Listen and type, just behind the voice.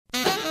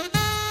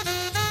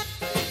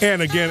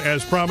And again,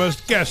 as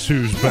promised, guess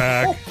who's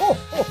back?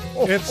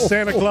 It's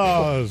Santa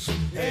Claus.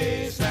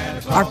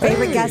 Our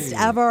favorite guest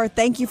ever.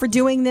 Thank you for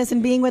doing this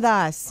and being with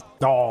us.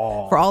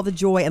 Oh, For all the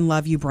joy and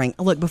love you bring.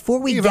 Look, before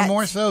we Even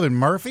more so than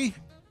Murphy?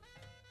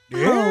 Oh,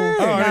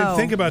 I didn't No.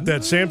 think about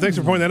that, Sam. Thanks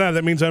for pointing that out.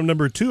 That means I'm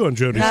number 2 on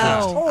Jody's list.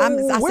 No,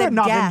 I we're said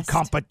not guest. in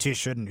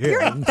competition here.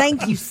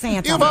 Thank you,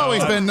 Santa. You've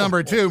always been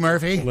number 2,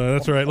 Murphy. No,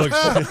 that's all right. Look,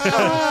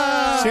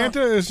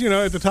 Santa is,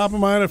 at the top of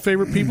mind of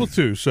favorite people,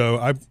 too. So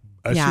I see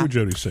Yeah. what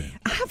Jody's saying.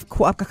 I have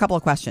a couple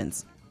of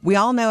questions. We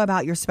all know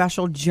about your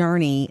special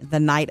journey the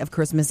night of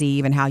Christmas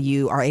Eve and how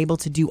you are able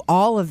to do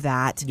all of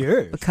that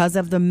Yes. because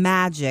of the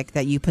magic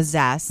that you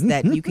possess,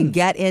 that you can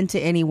get into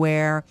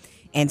anywhere,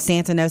 and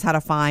Santa knows how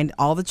to find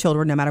all the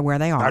children no matter where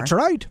they are. That's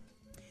right.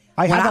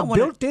 I What have I a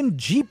wanna- built-in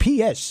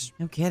GPS.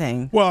 No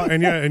kidding. Well,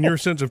 and your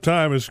sense of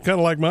time is kind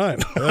of like mine.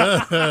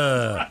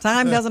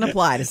 Time doesn't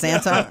apply to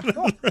Santa.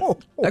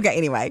 Okay,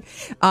 anyway.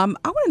 I want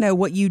to know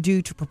what you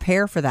do to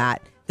prepare for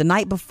that. The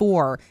night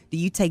before, do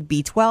you take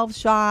B12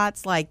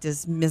 shots? Like,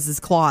 does Mrs.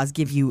 Claus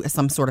give you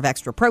some sort of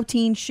extra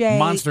protein shake?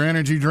 Monster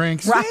Energy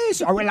drinks.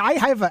 Yes. Well, I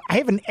have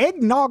an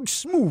eggnog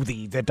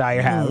smoothie that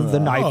I have the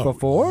night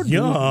before.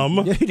 Yum.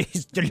 It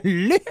is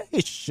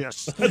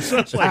delicious.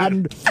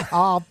 And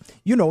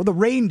the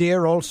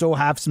reindeer also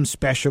have some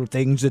special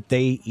things that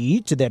they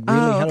eat that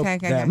really help okay.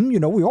 them.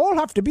 We all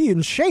have to be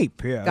in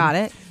shape here. Got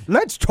it.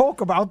 Let's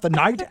talk about the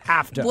night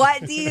after.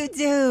 What do you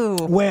do?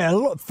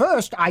 Well,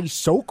 first I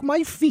soak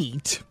my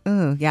feet.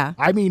 Ooh, yeah.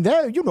 I mean,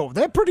 they're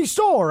pretty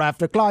sore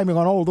after climbing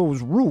on all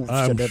those roofs.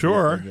 I'm and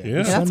sure. everything.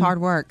 Yeah. That's hard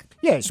work.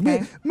 Yes,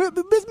 Okay.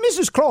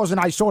 Mrs. Claus and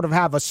I sort of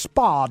have a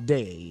spa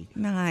day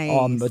Nice.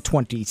 on the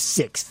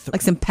 26th.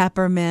 Like some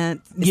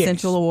peppermint, Yes.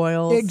 essential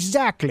oils.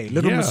 Exactly.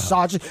 Little Yeah.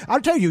 massage.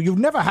 I'll tell you, you've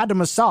never had a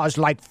massage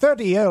like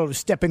 30 elves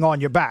stepping on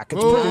your back.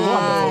 It's pretty wonderful.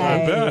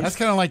 I bet. That's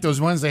kind of like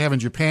those ones they have in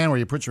Japan where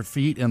you put your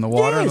feet in the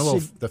water and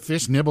Yes, the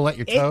fish nibble at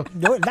your toe.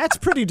 No, that's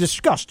pretty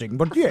disgusting,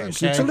 but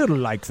yes, it's a little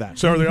like that.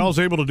 So are they all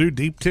able to do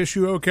deep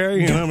tissue okay?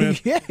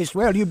 Yes,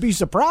 well, you'd be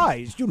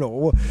surprised.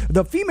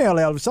 The female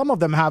elves, some of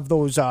them have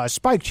those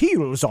spiked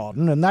heels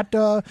on, and that's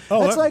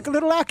like a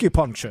little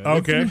acupuncture.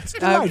 Okay. It's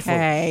delightful.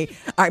 Okay.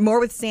 All right, more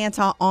with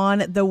Santa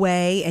on the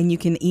way, and you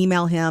can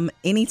email him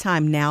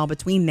anytime now,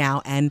 between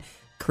now and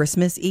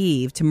Christmas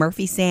Eve, to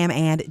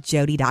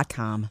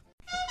murphysamandjody.com.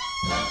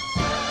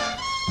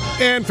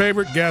 And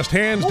favorite guest,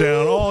 hands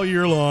down, all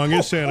year long,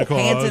 is Santa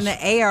Claus. Hands in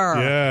the air.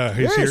 Yeah,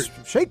 he's Yes,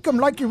 here. shake them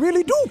like you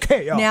really do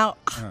care. Now,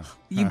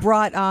 you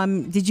brought,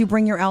 did you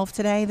bring your elf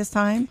today this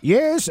time?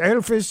 Yes,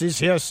 Elvis is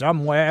here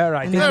somewhere.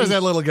 I think There's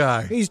that little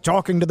guy. he's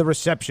talking to the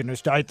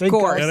receptionist, I think. Of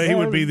course. And he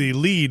would be the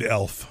lead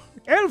elf.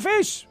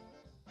 Elvis!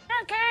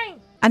 Okay.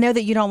 I know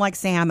that you don't like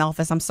Sam,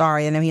 Elvis. I'm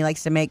sorry. I know he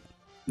likes to make,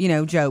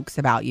 jokes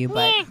about you,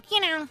 but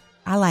Yeah,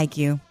 I like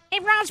you.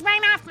 it rolls right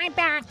off my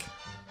back.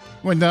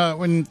 When do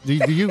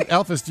you,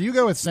 Elvis, do you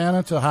go with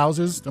Santa to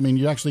houses? I mean,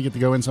 you actually get to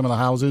go in some of the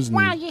houses. And...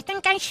 Wow, you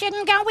think I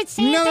shouldn't go with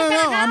Santa No, to the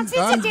I'm houses?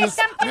 Is there just,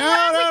 something no,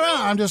 wrong no, with no.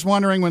 me? I'm just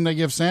wondering when they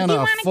give Do Santa you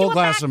a want to full do a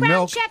glass of background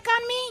milk. check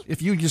on me?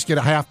 If you just get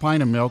a half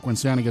pint of milk when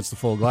Santa gets the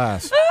full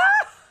glass.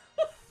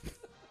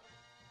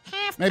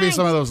 Half Maybe pint.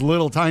 some of those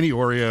little tiny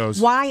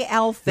Oreos. Why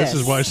Elvis? This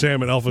is why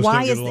Sam and Elvis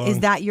Why don't get along. is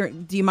that your?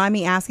 Do you mind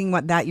me asking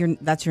what that's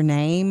your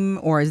name,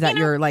 or is that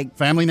your like?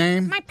 Family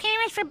name? My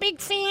parents were big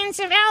fans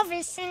of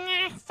Elvis,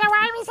 and so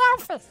I was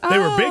Elvis. They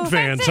were Oh, big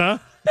fans, huh?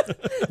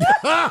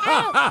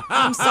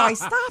 I'm sorry.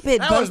 Stop it.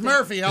 That both was of-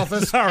 Murphy,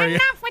 Elvis. Sorry.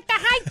 Enough with the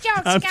hype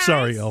jokes, I'm guys.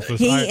 sorry, Elvis.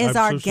 He I'm is so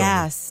our sorry.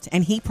 guest,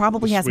 and he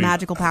probably has Sweet.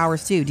 magical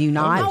powers too. Do you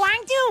not? Oh,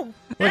 I do.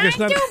 Look, it's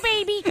I not- do,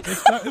 baby.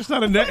 It's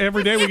not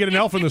every day we get an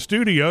elf in the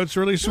studio. It's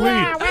really sweet.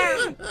 Yeah,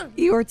 well,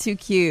 You are too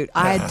cute.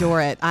 I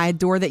adore it. I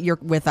adore that you're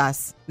with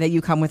us. That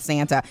you come with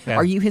Santa. Yeah.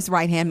 Are you his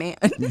right hand man?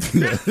 just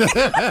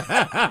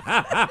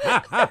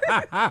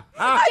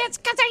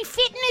because I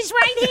fit in his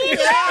right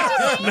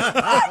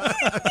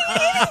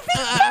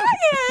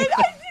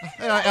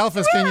hand.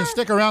 Elvis, can you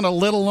stick around a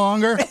little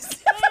longer?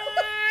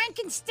 I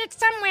can stick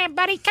somewhere,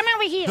 buddy. Come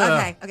over here.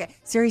 Okay.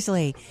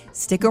 Seriously,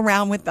 stick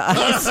around with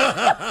us.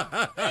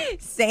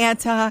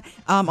 Santa,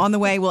 on the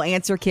way, we'll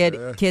answer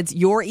kids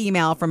your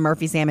email from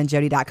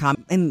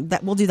murphysamandjody.com, and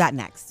we'll do that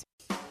next.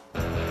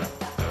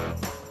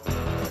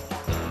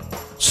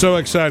 So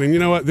exciting. You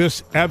know what?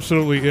 This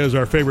absolutely is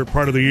our favorite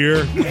part of the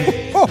year.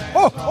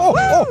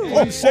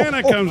 When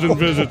Santa comes and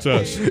visits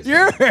us.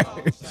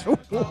 Yes.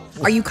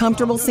 Are you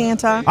comfortable,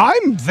 Santa?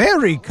 I'm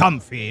very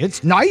comfy.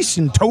 It's nice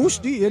and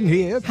toasty in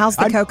here. How's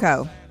the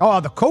cocoa? Oh,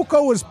 the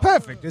cocoa is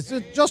perfect. Is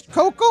it just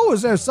cocoa or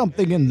is there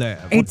something in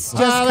there? It's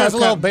just There's a cocoa.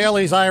 little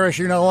Bailey's Irish,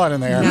 you know what,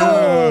 in there.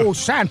 No,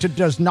 Santa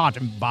does not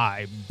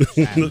imbibe.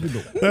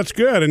 That's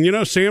good.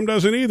 And Sam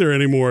doesn't either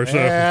anymore. So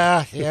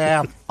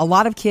Yeah. A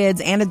lot of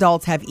kids and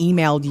adults have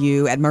emailed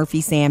you at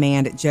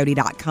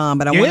murphysamandjody.com,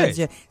 but I wanted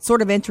to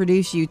sort of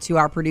introduce you to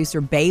our producer,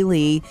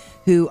 Bailey,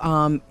 who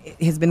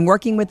has been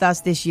working with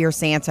us this year,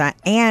 Santa,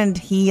 and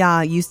he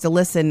used to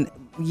listen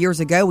years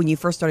ago when you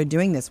first started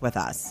doing this with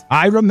us.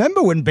 I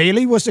remember when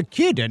Bailey was a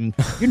kid, and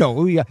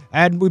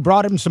we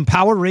brought him some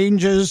Power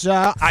Rangers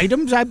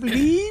items, I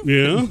believe.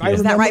 Yeah. If I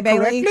Is that right,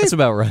 remember Bailey? correctly. That's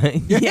about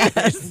right.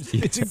 Yes.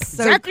 It's So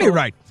exactly cool.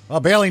 right. Well,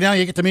 Bailey, now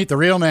you get to meet the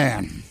real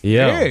man.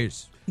 Yeah.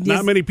 Yes.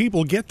 Not many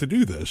people get to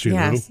do this, you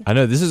know. Yes. I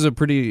know. This is a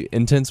pretty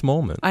intense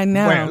moment. I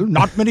know. Well,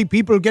 not many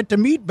people get to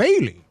meet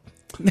Bailey.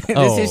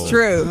 This is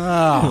true.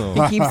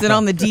 He keeps it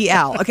on the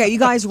DL. Okay, you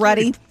guys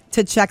ready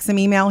to check some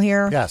email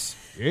here? Yes.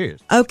 Yes.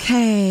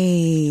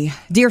 Okay.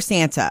 Dear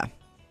Santa,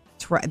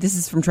 this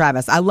is from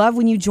Travis. I love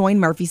when you join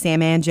Murphy,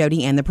 Sam, and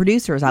Jody and the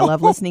producers. I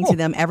love listening to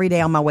them every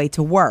day on my way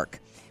to work.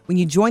 When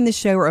you join the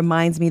show, it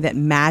reminds me that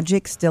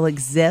magic still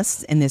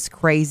exists in this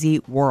crazy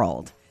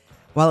world.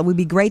 While it would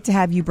be great to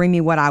have you bring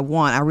me what I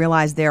want, I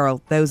realize there are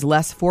those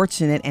less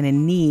fortunate and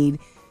in need.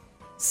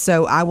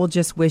 So I will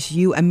just wish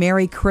you a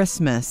Merry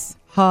Christmas.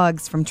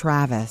 Hugs from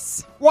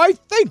Travis. Why,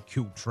 thank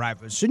you,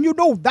 Travis. And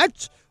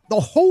that's the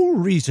whole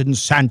reason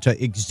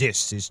Santa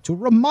exists, is to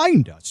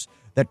remind us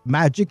that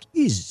magic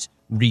is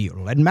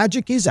real and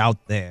magic is out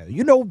there.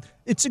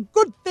 It's a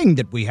good thing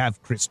that we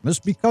have Christmas,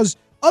 because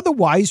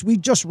otherwise we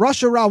just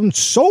rush around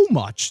so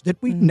much that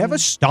we never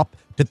stop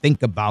to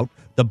think about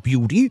the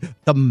beauty,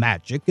 the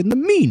magic, and the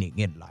meaning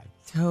in life.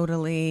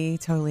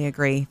 Totally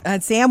agree.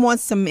 Sam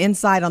wants some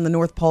insight on the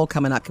North Pole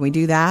coming up. Can we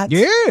do that?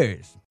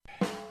 Yes.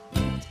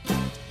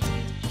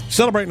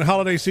 Celebrating the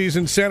holiday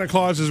season, Santa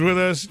Claus is with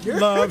us.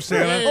 Love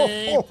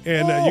Santa.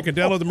 And you can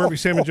download the Murphy,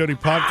 Sam, and Jody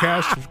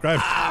podcast. Subscribe.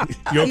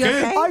 You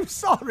okay? I'm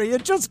sorry,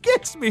 it just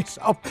gets me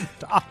sometimes.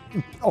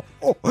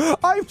 Oh,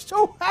 I'm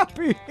so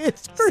happy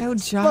it's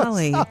Christmas.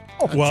 jolly. Oh,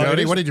 Well, Jody,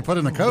 it is- what did you put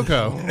in the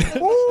cocoa?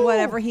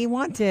 Whatever he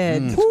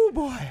wanted. oh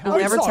boy. I'll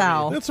I'm never sorry.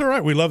 tell. That's all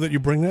right. We love that you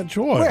bring that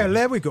joy. Well,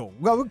 there we go.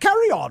 Well,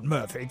 carry on,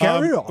 Murphy.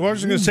 Carry on. Well, I was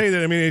just going to say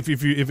that. I mean,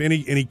 if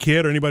any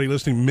kid or anybody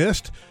listening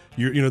missed,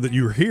 that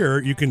you're here,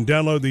 you can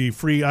download the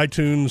free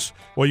iTunes.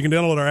 Well, you can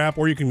download our app,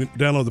 or you can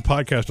download the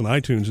podcast on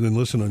iTunes and then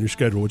listen on your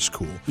schedule, which is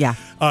cool. Yeah.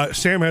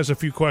 Sam has a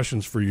few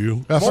questions for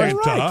you. All Santa.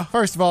 right.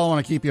 First of all, I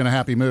want to keep you in a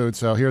happy mood,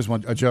 so here's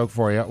a joke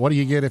for you. What do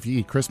you get if you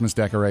eat Christmas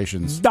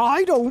decorations?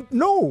 I don't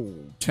know.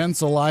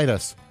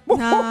 Tinselitis.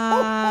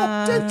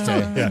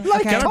 Yeah.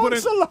 Like Can I put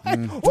it-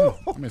 tonsillitis. Oh,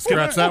 Let me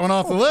scratch that one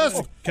off the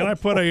list. Can I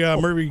put a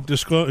Murphy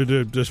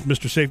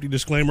Mr. Safety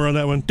disclaimer on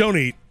that one? Don't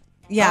eat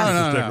Yeah.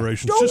 Christmas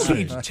decorations. don't Just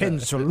saying. eat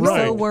tinsel. I'm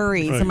so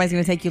worried. right. Somebody's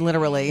going to take you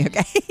literally.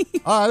 Okay.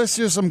 This is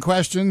just some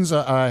questions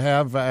I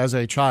have as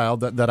a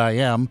child that I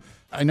am.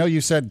 I know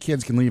you said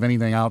kids can leave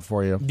anything out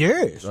for you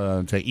Yes.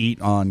 to eat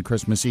on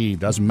Christmas Eve.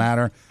 Doesn't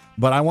matter.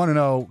 But I want to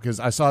know, because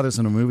I saw this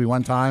in a movie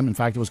one time. In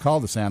fact, it was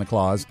called The Santa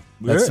Claus,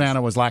 that Yes.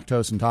 Santa was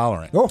lactose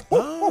intolerant.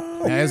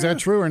 Oh, Is that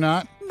true or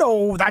not?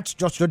 no, that's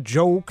just a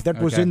joke that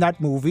was Okay. in that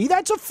movie.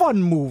 That's a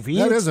fun movie.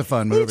 That It's- is a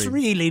fun movie. It's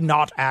really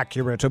not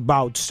accurate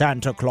about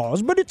Santa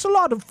Claus, but it's a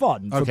lot of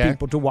fun for Okay.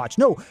 people to watch.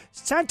 No,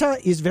 Santa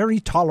is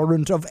very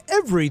tolerant of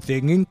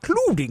everything,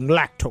 including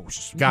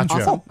lactose. Gotcha.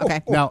 Awesome.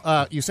 Okay.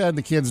 Now, you said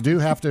the kids do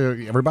have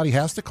to, everybody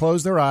has to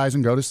close their eyes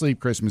and go to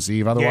sleep Christmas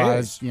Eve.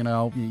 Otherwise,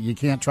 you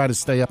can't try to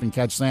stay up and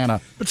catch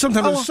Santa. But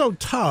sometimes it's so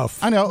tough.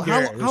 I know.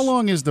 Yes. How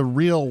long is the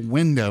real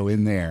window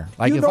in there?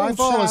 Like, You if know, I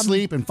fall Sam-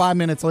 asleep and 5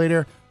 minutes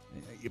later,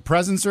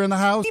 presents are in the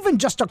house? Even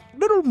just a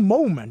little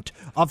moment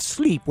of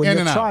sleep when In you're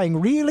and out.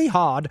 trying really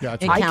hard,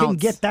 Gotcha. I It can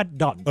counts. get that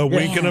done. A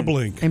wink and a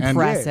blink.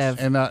 Impressive.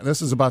 And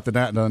this is about the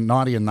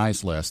naughty and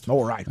nice list.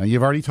 All right.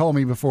 You've already told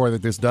me before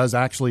that this does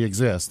actually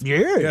exist.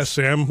 Yes. Yes,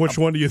 Sam. Which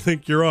one do you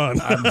think you're on?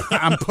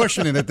 I'm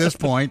pushing it at this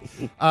point.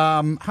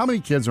 How many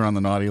kids are on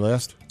the naughty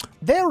list?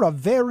 There are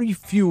very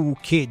few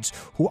kids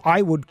who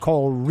I would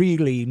call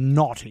really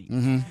naughty.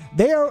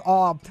 There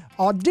are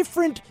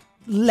different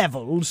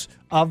levels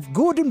of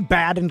good and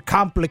bad and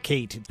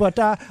complicated, but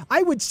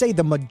I would say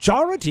the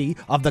majority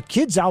of the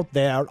kids out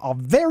there are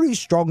very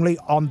strongly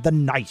on the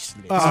nice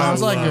list.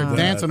 Sounds like love you're that.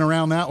 dancing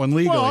around that one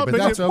legally, Well, but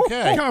that's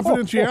okay.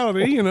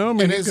 Confidentiality, I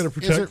mean, And you is, got to is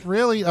protect. it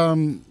really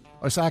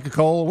a sack of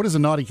coal? What does a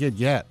naughty kid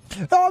get?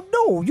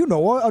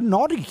 No, a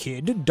naughty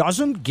kid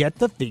doesn't get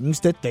the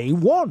things that they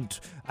want.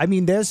 I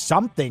mean, there's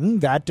something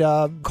that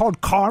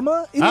called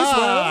karma in this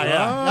world.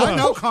 Yeah. I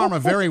know karma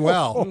very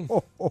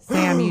well.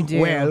 Sam, you do.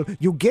 Well,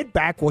 you get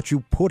back what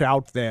you put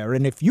out there,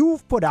 and if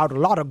you've put out a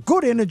lot of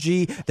good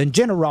energy, then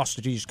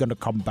generosity is going to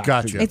come back to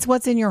Gotcha. you. It's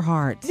what's in your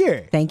heart.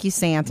 Yeah. Thank you,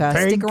 Santa.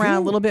 Thank Stick around you.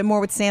 a little bit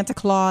more with Santa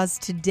Claus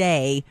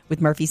today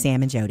with Murphy,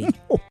 Sam, and Jody.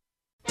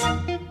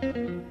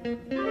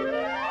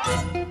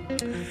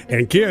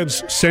 And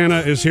kids, Santa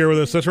is here with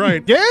us. That's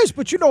right. Yes,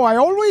 but I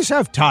always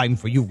have time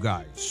for you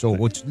guys,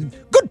 so it's a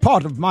good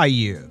part of my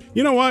year.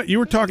 You know what? You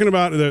were talking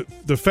about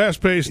the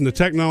fast pace and the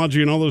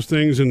technology and all those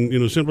things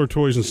and, simpler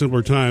toys and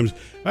simpler times.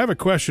 I have a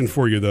question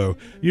for you, though.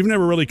 You've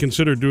never really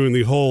considered doing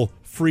the whole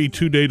free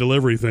 2-day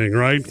delivery thing,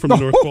 right? From the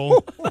North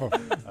Pole?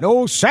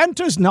 No,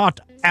 Santa's not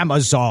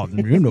Amazon.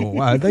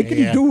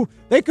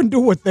 They can do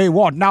what they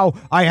want. Now,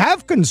 I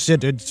have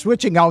considered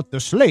switching out the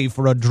sleigh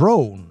for a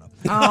drone.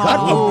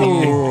 That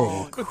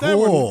would be But that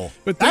cool.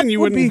 But then That you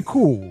would wouldn't be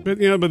cool. But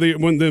you would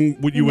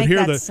make hear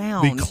that the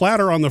sound.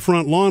 clatter on the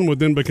front lawn would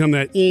then become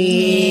that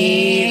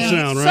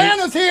sound, right?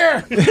 Santa's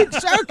here.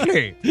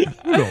 Exactly. You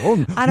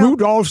know, I don't-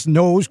 Rudolph's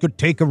nose could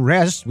take a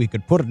rest. We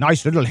could put a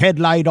nice little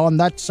headlight on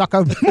that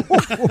sucker.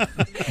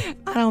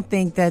 I don't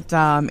think that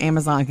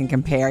Amazon can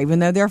compare, even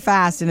though they're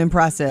fast and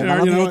impressive. I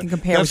don't think they can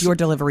compare with your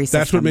delivery system.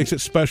 That's what makes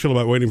it special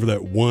about waiting for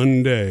that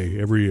one day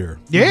every year.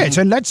 Yes,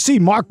 and let's see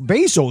Mark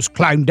Bezos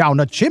climb down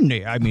a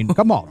chimney. I mean,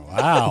 come on.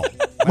 Wow.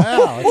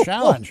 A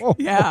challenge.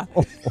 Yeah.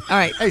 All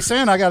right. Hey,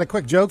 Santa, I got a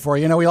quick joke for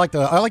you. You know,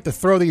 I like to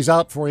throw these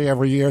out for you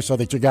every year so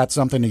that you got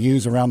something to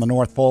use around the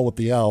North Pole with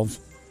the elves.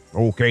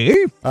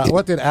 Okay.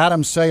 What did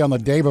Adam say on the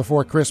day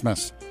before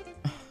Christmas?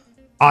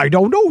 I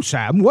don't know,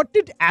 Sam. What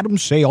did Adam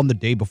say on the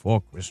day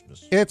before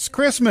Christmas? It's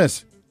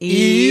Christmas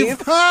Eve.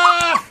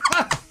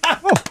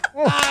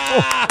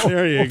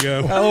 There you go.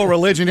 A little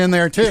religion in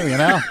there, too, you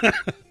know?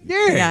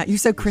 Yeah, you're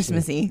so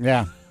Christmassy.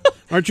 Yeah.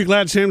 Aren't you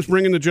glad Sam's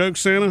bringing the jokes,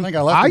 Santa? I think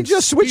I left I him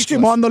just switched him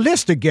speechless. on the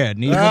list again.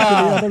 He went to the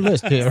other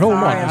list here. Hold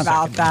on.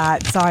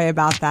 Sorry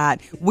about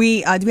that. Do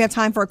we have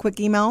time for a quick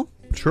email?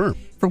 Sure.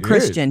 From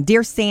Christian.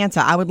 Dear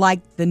Santa, I would like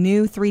the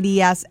new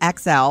 3DS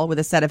XL with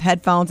a set of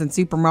headphones and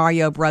Super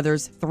Mario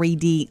Brothers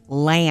 3D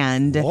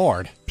Land.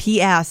 Lord.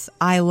 P.S.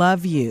 I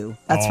love you.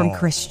 That's from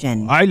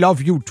Christian. I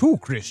love you too,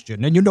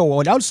 Christian. And you know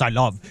what else I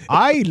love?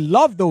 I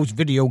love those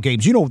video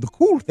games. You know, the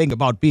cool thing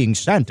about being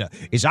Santa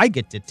is I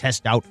get to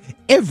test out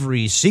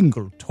every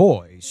single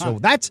toy. So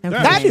that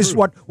is true.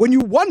 what, when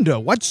you wonder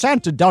what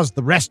Santa does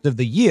the rest of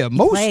the year,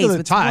 most plays of the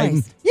with time,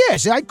 toys.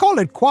 yes, I call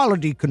it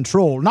quality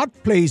control, not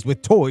plays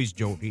with toys,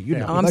 Jody. You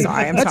know, Oh, I'm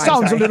sorry. that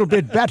sounds a little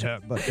bit better.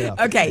 But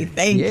Okay,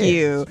 thank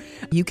you.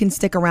 You can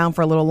stick around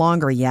for a little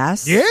longer,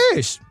 yes?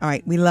 yes. All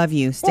right, we love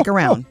you. Stick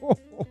around.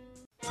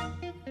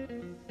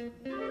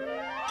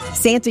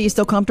 Santa, you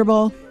still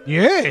comfortable?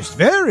 Yes,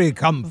 very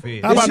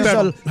comfy. How about This is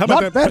that- a how about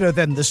lot that- better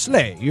than the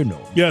sleigh, you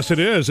know. Yes, it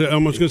is. I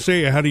was going to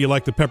say, how do you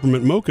like the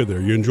peppermint mocha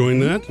there? You enjoying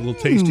that? A little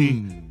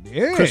tasty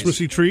Yes.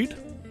 Christmassy treat?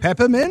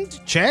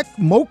 Peppermint, check.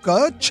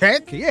 Mocha,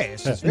 check.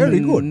 Yes, it's very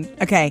good.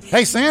 Okay.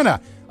 Hey,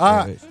 Santa,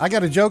 I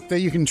got a joke that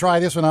you can try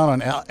this one out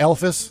on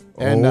Elphys,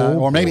 and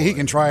or maybe he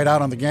can try it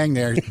out on the gang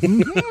there.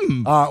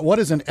 What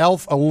is an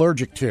elf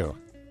allergic to?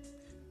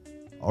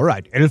 All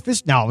right,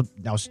 Elphys,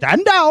 now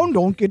stand down.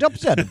 Don't get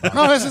upset about it.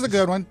 No, this is a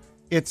good one.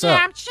 It's Yeah,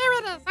 I'm sure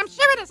it is. I'm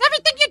sure it is.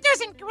 Everything you do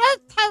is in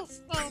great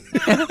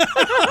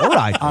taste. All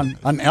right.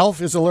 an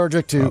elf is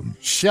allergic to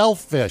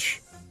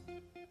shellfish.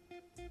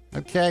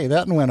 Okay,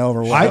 that one went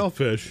over well.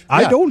 Shellfish.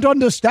 I Yeah. don't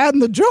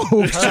understand the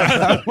jokes.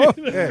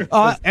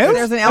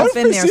 There's an elf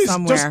in there Elphys is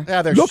somewhere. just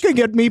Yeah, there's- looking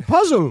at me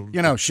puzzled.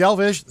 You know,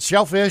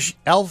 shellfish,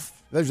 elf.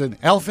 There's an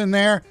elf in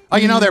there. Oh,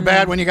 you know they're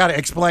bad when you got to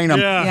explain them.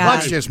 Yeah. Yeah.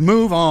 Let's just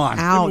move on.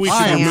 Ouch, we should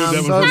I am remove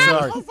that Sam. one so from-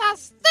 sorry. It's a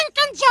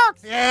stinking joke.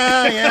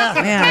 Yeah.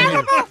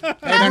 Yeah.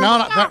 Hey,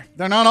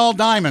 they're not all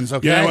diamonds,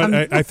 okay? Yeah,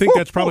 well, I think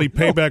that's probably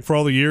payback for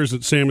all the years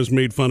that Sam has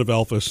made fun of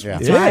Elvis. Yeah.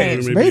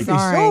 Yes, Maybe- maybe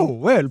Sorry. so.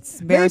 Well,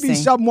 embarrassing. maybe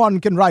someone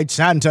can write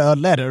Santa a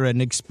letter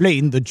and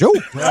explain the joke.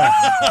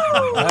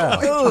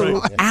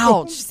 Ooh,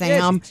 ouch,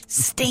 Sam.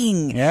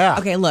 Sting. Yeah.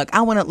 Okay, look,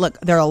 I want to look.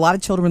 There are a lot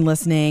of children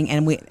listening,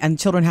 and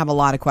children have a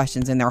lot of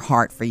questions in their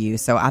heart for you.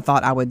 So I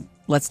thought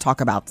let's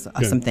talk about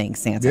some things,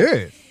 Santa.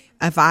 Yeah.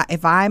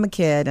 If I'm a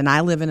kid and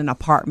I live in an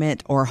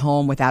apartment or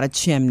home without a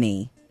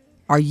chimney,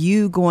 are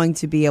you going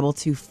to be able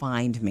to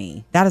find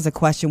me? That is a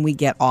question we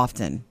get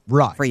often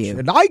Right. for you.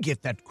 And I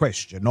get that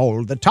question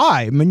all the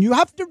time. And you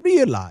have to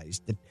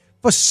realize that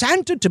for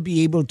Santa to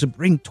be able to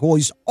bring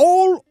toys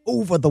all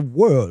over the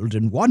world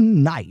in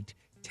one night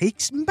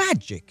takes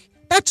magic.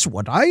 That's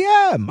what I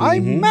am.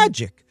 I'm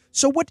magic.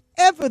 So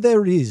whatever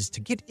there is to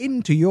get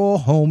into your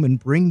home and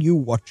bring you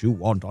what you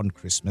want on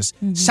Christmas,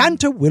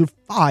 Santa will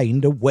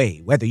find a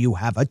way, whether you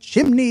have a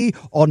chimney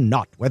or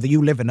not, whether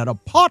you live in an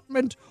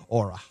apartment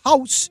or a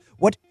house,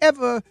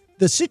 whatever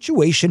the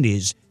situation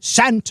is,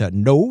 Santa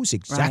knows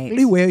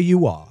exactly Right. where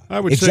you are,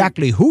 I would say-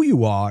 exactly who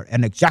you are,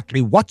 and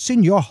exactly what's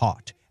in your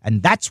heart.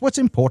 And that's what's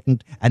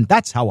important, and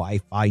that's how I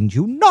find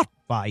you, not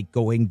by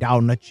going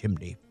down a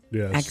chimney.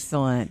 Yes.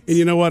 Excellent. And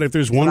you know what? If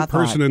there's one what I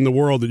person thought. in the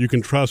world that you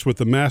can trust with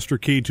the master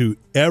key to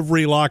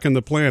every lock on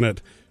the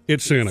planet,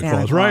 it's Santa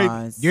Claus, right?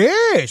 Claus.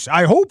 Yes,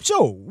 I hope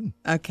so.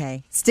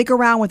 Okay. Stick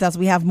around with us.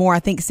 We have more. I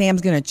think Sam's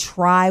going to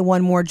try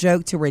one more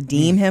joke to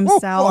redeem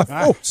himself.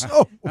 I hope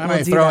so. I We'll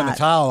may do throw in the that.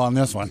 towel on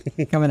this one.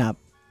 Coming up.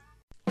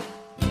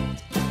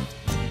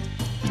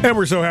 And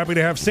we're so happy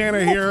to have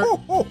Santa here.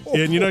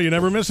 And you know, you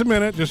never miss a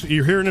minute. Just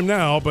you're hearing him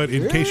now, but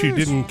in case you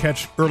didn't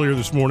catch earlier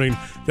this morning,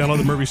 download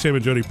the Murphy, Sam,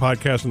 and Jody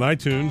podcast on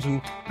iTunes,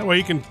 and that way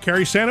you can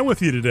carry Santa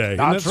with you today. Isn't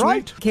That's that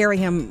right. sweet? Carry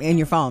him in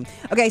your phone.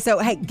 Okay, so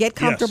hey, get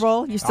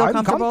comfortable. You're still I'm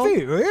comfortable?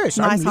 comfy. Yes,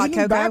 Nice I'm hot leaning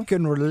cocoa. back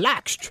and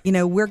relaxed. You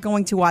know, we're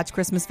going to watch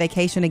Christmas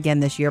Vacation again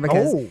this year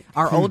because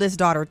our oldest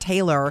daughter,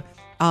 Taylor,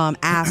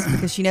 asked,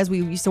 because she knows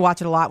we used to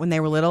watch it a lot when they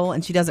were little,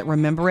 and she doesn't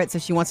remember it, so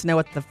she wants to know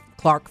what the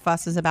Clark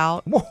fuss is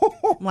about.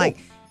 I'm like,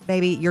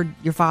 baby, your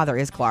father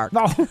is Clark.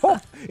 No,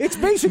 it's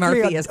basically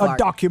Murphy is a Clark.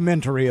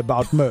 documentary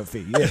about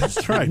Murphy. Yes.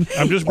 That's right.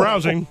 I'm just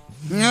browsing.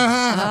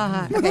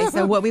 Okay,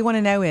 so what we want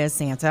to know is,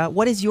 Santa,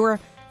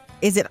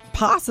 is it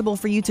possible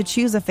for you to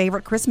choose a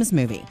favorite Christmas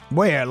movie?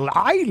 Well,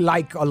 I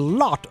like a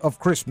lot of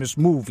Christmas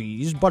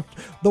movies, but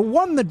the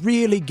one that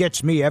really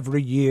gets me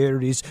every year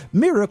is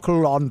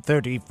Miracle on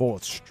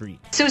 34th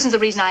Street. Susan's the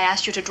reason I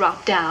asked you to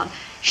drop down.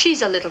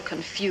 She's a little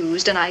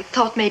confused, and I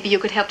thought maybe you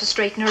could help to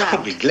straighten her out.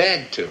 I'd be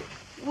glad to.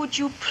 Would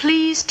you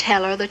please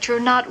tell her that you're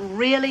not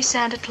really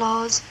Santa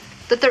Claus?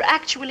 That there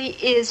actually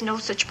is no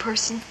such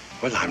person?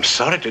 Well, I'm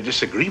sorry to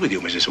disagree with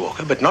you, Mrs.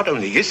 Walker, but not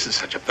only is there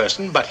such a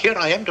person, but here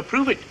I am to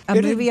prove it. A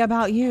movie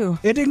about you.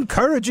 It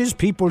encourages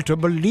people to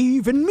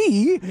believe in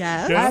me.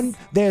 Yes. And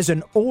there's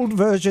an old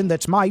version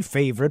that's my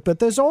favorite, but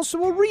there's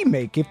also a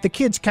remake if the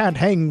kids can't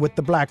hang with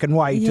the black and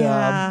white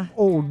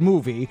old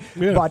movie.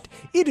 Yeah. But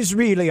it is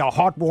really a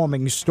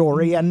heartwarming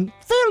story and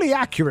fairly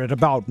accurate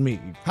about me.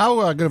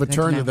 How good of a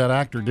turn did that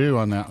actor do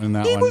on that? In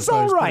that He one? was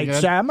all right, pretty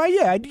good? Sam.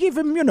 I'd give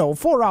him,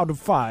 4 out of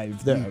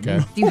 5 there. Okay.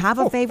 Do you have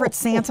a favorite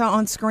Santa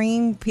on screen?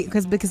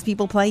 Because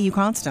people play you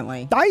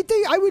constantly.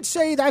 I would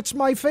say that's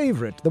my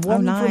favorite. The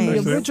one from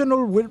nice. the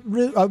original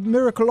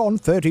Miracle on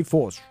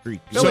 34th Street.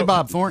 Billy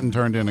Bob Thornton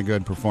turned in a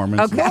good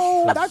performance. Okay.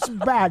 No, that's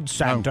bad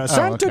Santa. Oh,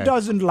 Santa okay.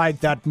 doesn't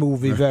like that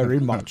movie very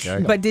much.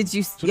 Okay. But did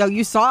you?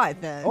 You saw it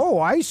then? Oh,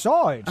 I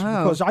saw it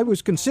because I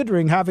was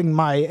considering having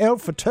my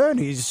elf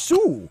attorneys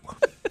sue.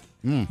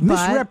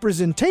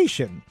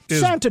 Misrepresentation.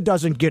 Santa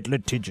doesn't get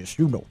litigious,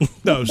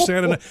 No,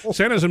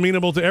 Santa's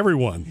amenable to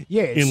everyone.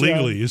 Yes. In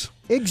legalese.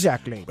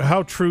 Exactly.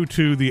 How true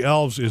to the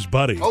elves is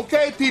Buddy?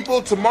 Okay,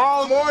 people,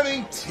 tomorrow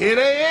morning, 10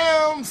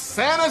 a.m.,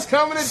 Santa's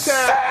coming to town.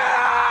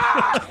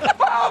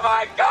 Oh,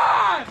 my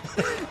God!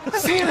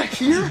 Santa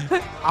here?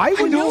 I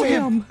would know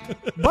him.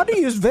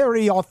 Buddy is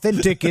very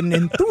authentic in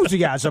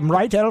enthusiasm,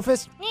 right,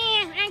 Elvis?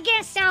 Yeah, I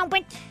guess so,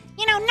 but,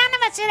 none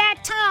of us are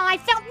that tall. I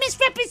felt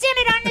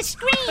misrepresented on the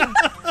screen.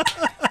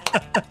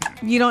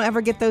 You don't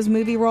ever get those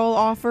movie role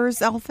offers,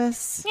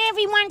 Elvis?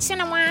 Every once in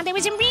a while. There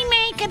was a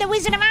remake of The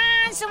Wizard of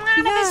Oz a lot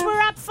of us were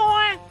up for.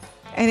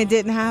 And it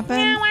didn't happen?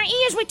 No, our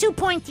ears were too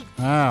pointy.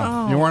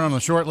 Oh, you weren't on the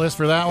short list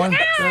for that one? He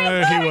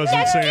wasn't,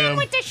 Just Sam. came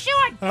with the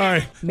short. All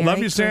right. Merry Love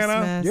you,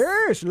 Santa. Christmas.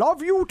 Yes,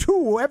 love you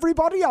too,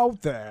 everybody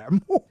out there.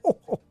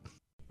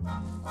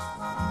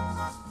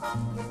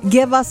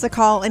 Give us a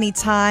call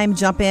anytime.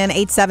 Jump in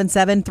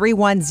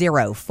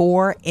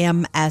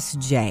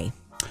 877-310-4MSJ.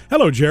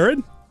 Hello,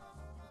 Jared.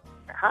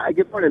 Hi,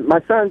 good morning.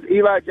 My sons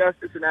Eli,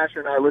 Justice, and Asher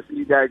and I listen to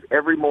you guys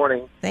every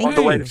morning on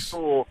the way to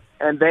school,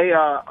 and they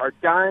are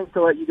dying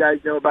to let you guys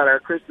know about our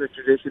Christmas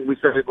tradition we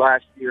started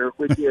last year,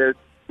 which is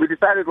we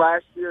decided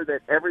last year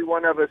that every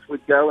one of us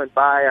would go and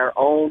buy our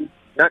own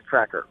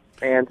nutcracker.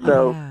 And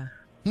so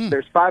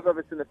there's 5 of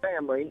us in the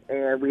family,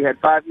 and we had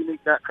 5 unique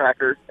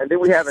nutcrackers, and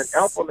then we have an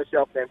elf on the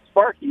shelf named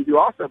Sparky who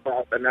also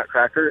bought a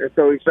nutcracker, and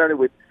so we started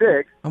with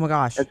 6. Oh, my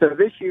gosh. And so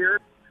this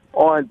year,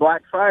 on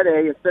Black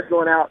Friday, instead of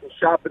going out and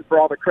shopping for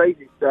all the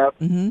crazy stuff,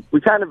 we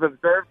kind of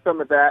observed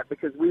some of that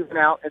because we went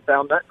out and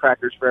found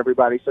nutcrackers for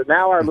everybody. So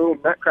now our little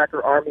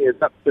nutcracker army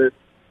is up to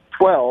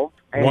 12.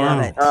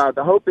 And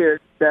the hope is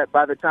that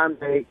by the time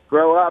they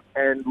grow up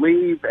and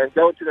leave and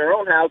go to their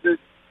own houses,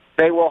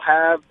 they will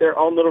have their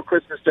own little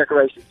Christmas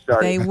decorations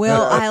started. They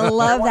will. I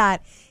love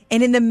that.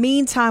 And in the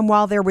meantime,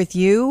 while they're with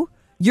you,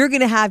 you're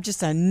going to have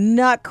just a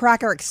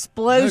nutcracker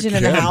explosion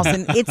in the house.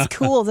 And it's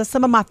cool. That's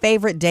some of my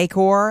favorite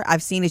decor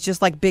I've seen. It's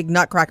just like big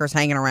nutcrackers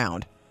hanging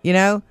around,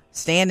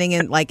 standing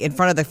in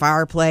front of the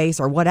fireplace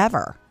or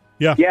whatever.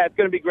 Yeah, it's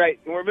going to be great.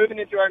 And we're moving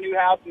into our new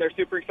house, and they're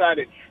super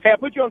excited. Hey, I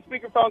put you on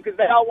speakerphone because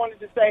they all wanted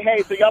to say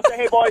hey. So y'all say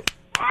hey, boys.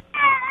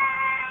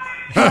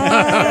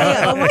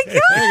 Hey, oh, my gosh.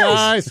 Hey,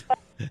 guys.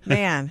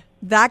 Man,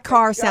 that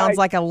car sounds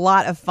like a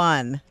lot of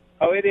fun.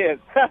 Oh, it is.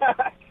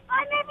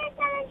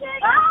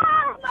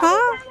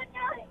 Huh?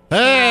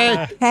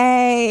 Hey.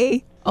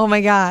 Hey. Oh, my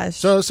gosh.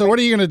 So what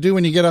are you going to do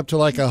when you get up to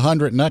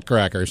 100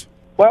 nutcrackers?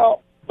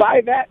 Well,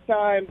 by that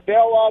time, they'll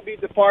all be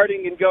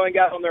departing and going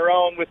out on their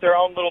own with their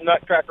own little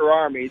nutcracker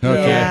armies.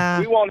 Okay. Yeah.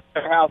 We won't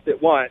have their house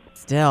at once.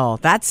 Still,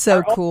 that's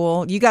so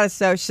cool. You got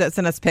to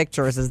send us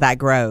pictures as that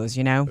grows,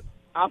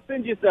 I'll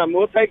send you some.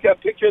 We'll take a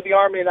picture of the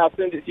army, and I'll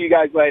send it to you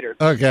guys later.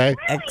 Okay.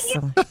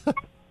 Excellent.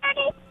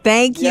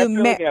 Thank you.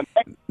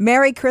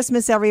 Merry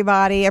Christmas,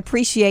 everybody.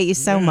 Appreciate you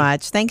so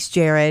much. Thanks,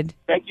 Jared.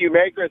 Thank you.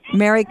 Merry Christmas.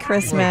 Merry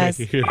Christmas.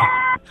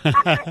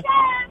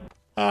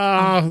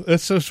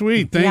 That's so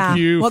sweet. Thank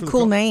you. What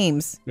cool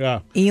names. Yeah.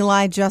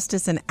 Eli,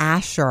 Justice, and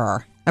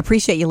Asher.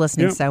 Appreciate you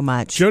listening so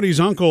much. Jody's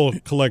uncle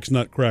collects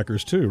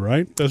nutcrackers too,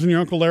 right? Doesn't your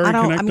Uncle Larry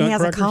collect he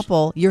has nutcrackers? a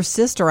couple. Your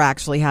sister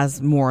actually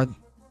has more.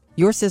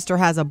 Your sister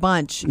has a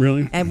bunch.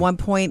 Really? At one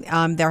point,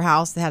 their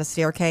house, they had a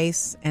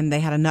staircase, and they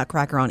had a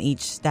nutcracker on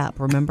each step,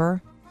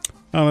 remember?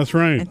 Oh, that's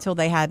right. Until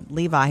they had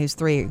Levi, who's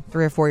three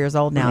or 4 years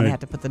old now. Right. They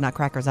had to put the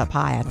nutcrackers up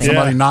high, I think.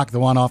 Somebody knocked the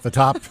one off the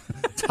top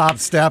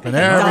step and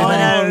everything.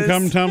 Dominoes.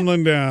 Come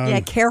tumbling down.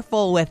 Yeah,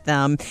 careful with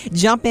them.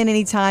 Jump in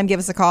anytime. Give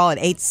us a call at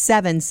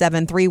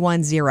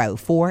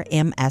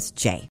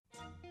 877-310-4MSJ.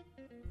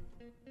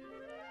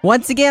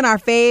 Once again, our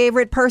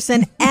favorite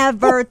person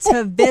ever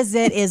to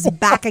visit is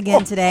back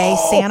again today.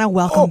 Santa,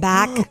 welcome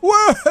back.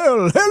 Well,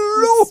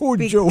 hello,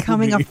 Jody.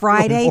 Becoming a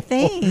Friday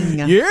thing.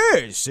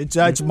 Yes,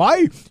 it's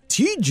my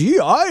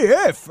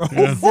TGIF.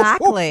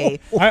 Exactly.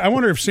 I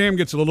wonder if Sam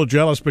gets a little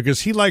jealous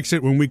because he likes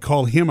it when we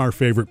call him our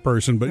favorite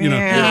person. But,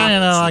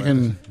 I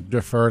can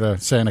defer to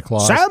Santa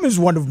Claus. Sam is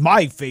one of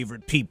my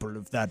favorite people,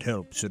 if that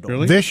helps at all.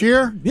 Really? This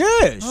year?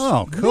 Yes.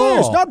 Oh, cool.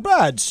 Yes, not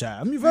bad,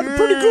 Sam. You've had a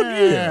pretty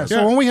good year.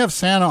 So when we have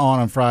Santa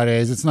on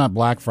Fridays, it's not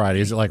Black Friday.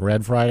 Is it like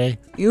Red Friday?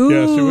 Ooh.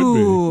 Yes, it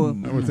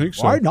would be. I would think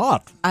so. Why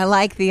not? I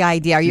like the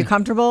idea. Are you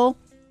comfortable?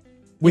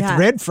 With Yeah.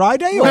 Red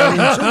Friday? Or in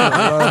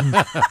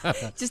general?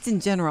 Just in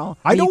general.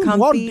 I Are you don't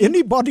want comfy?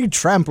 anybody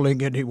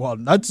trampling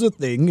anyone. That's the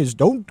thing, is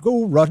don't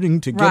go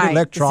running to get Right,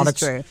 electronics.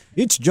 this is true.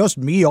 It's just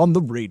me on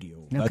the radio.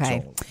 That's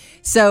Okay. all.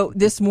 So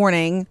this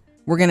morning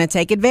we're going to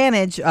take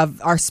advantage of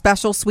our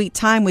special sweet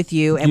time with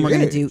you, and we're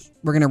going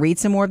to read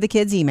some more of the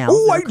kids' emails.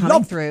 Oh, that I are coming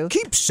love through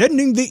Keep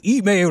sending the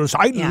emails.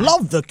 I Yeah.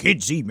 love the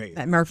kids' emails.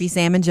 at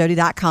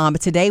murphysamandjody.com.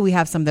 But today we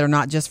have some that are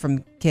not just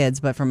from kids,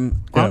 but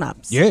from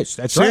grown-ups. Yes,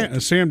 that's right.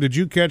 Sam, did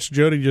you catch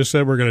Jody just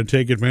said we're going to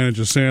take advantage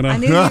of Santa? I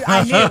knew. You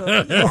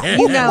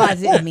know I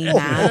didn't mean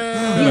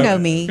that. You know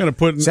me. Gonna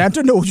put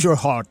Santa knows your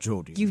heart,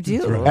 Jody. You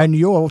do. And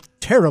your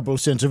terrible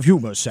sense of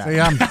humor, Sam. Hey,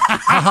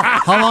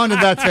 how long did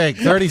that take?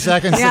 30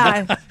 seconds?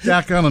 Yeah.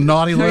 Back on a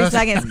naughty 30 list?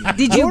 seconds.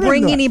 Did you You're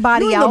bring in the-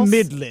 anybody you're else? In the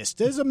mid list.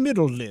 There's a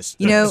middle list.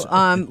 You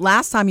know,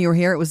 last time you were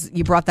here,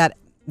 you brought that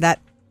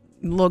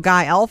little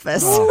guy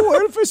Elvis.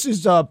 Oh, Elvis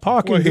is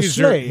parking well, the he's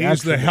sleigh. the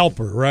actually.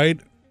 helper, right?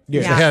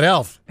 He's the head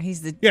elf.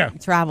 He's the Yeah.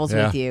 travels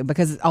Yeah. with you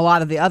because a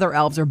lot of the other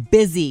elves are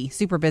busy,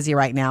 super busy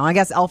right now. I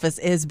guess Elvis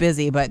is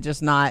busy, but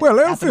just not. Well,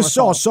 at the Elvis North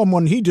saw Pole.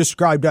 someone he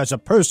described as a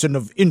person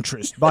of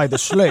interest by the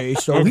sleigh,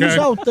 so Okay. he's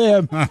out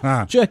there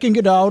checking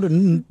it out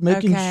and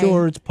making Okay.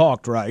 sure it's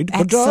parked right.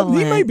 But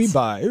he may be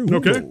by. Who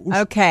Okay.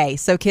 knows? Okay,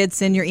 so kids,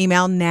 send your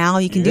email now.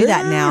 You can do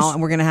that now, Yes.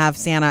 and we're going to have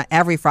Santa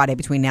every Friday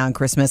between now and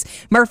Christmas.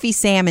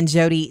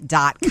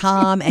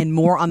 MurphySamandJody.com and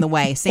more on the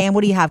way. Sam,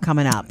 what do you have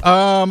coming up?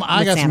 I with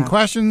got some Santa?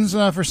 questions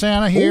for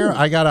Santa here.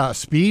 I got a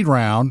speed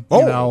round,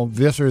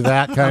 this or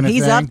that kind of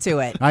He's thing. up to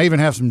it. I even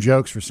have some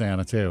jokes for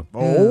Santa, too.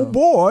 Oh,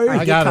 boy.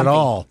 I got it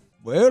all.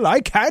 Well,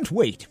 I can't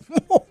wait.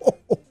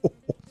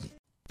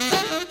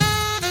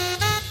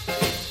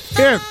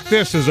 Yeah,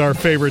 this is our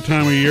favorite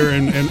time of year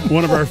and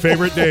one of our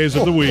favorite days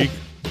of the week.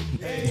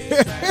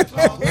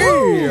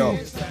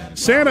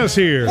 Santa's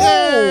here.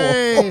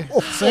 Hey,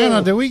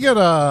 Santa, do we get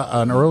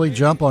an early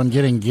jump on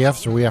getting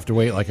gifts, or we have to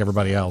wait like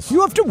everybody else?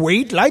 You have to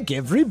wait like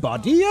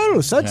everybody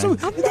else. That's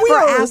Okay. I've never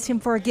asked him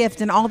for a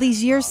gift in all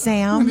these years, I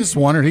Sam. just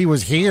wondered. He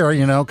was here,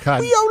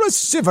 cut we are a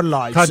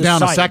civilized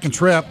down a society. second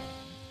trip.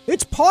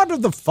 It's part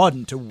of the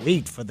fun to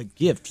wait for the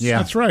gifts. Yeah.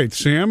 That's right,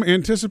 Sam.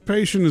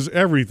 Anticipation is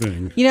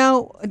everything. You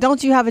know,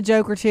 don't you have a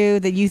joke or two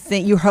that you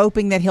think you're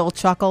hoping that he'll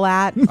chuckle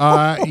at?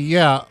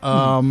 Yeah.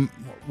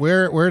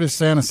 Where does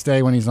Santa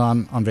stay when he's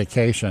on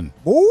vacation?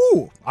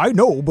 Oh, I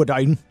know, but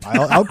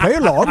I'll play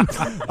along.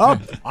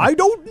 I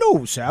don't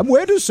know, Sam.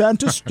 Where does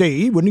Santa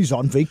stay when he's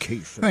on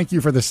vacation? Thank you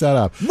for the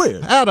setup.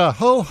 Where? At a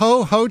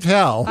ho-ho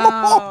hotel.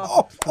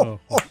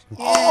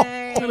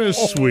 That is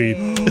sweet.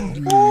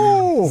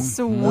 Oh,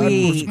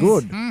 Sweet. that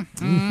was good.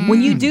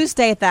 When you do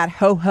stay at that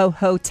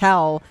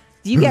hotel,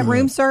 do you get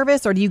room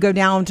service or do you go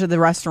down to the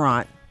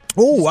restaurant?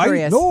 Oh, Just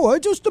curious.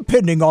 just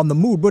depending on the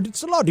mood, but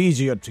it's a lot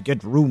easier to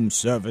get room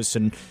service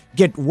and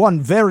get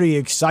one very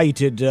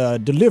excited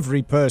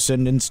delivery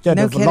person instead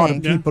No of a lot of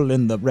kidding. people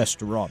in the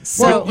restaurant.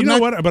 So You know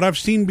what? But I've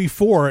seen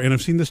before, and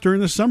I've seen this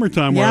during the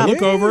summertime where Yeah. I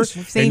look over Yes,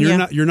 we've seen and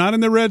ya. you're not in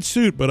the red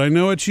suit, but I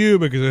know it's you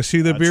because I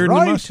see the beard That's and the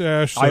right.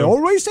 mustache. I so-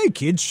 always say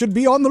kids should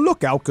be on the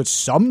lookout because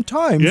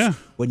sometimes Yeah.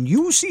 when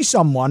you see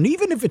someone,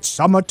 even if it's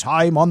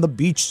summertime on the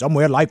beach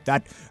somewhere like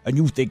that, and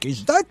you think,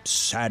 is that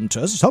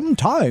Santa?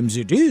 Sometimes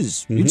it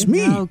is. It's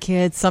me. No,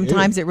 kids.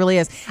 Sometimes it really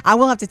is. I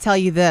will have to tell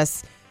you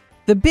this.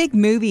 The big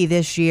movie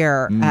this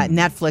year,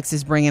 Netflix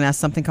is bringing us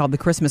something called The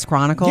Christmas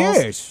Chronicles.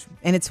 Yes.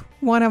 And it's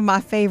one of my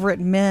favorite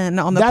men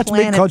on the That's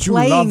planet because you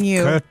playing love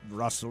you. Kurt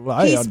Russell.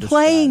 I He's understand.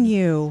 playing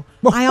you.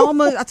 I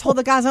told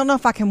the guys, I don't know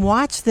if I can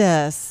watch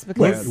this.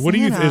 Because What do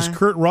you? Santa- Is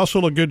Kurt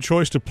Russell a good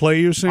choice to play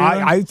you,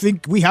 Santa? I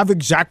think we have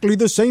exactly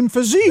the same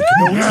physique.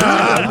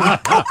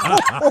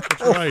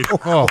 right.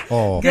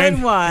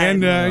 Good one.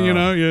 And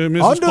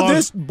Mrs. Under Claus,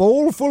 this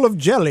bowl full of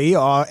jelly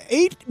are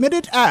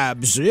 8-minute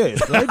abs. Yes,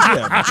 right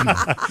there.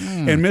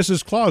 and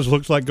Mrs. Claus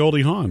looks like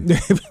Goldie Hawn.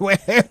 Well,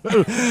 If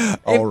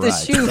all the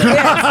right. shoe fits.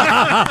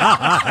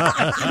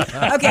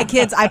 Okay,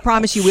 kids, I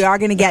promise you we are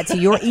going to get to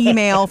your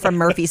email from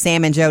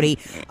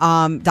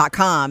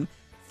murphysamandjody.com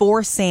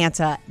for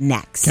Santa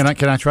next. Can I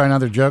try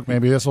another joke?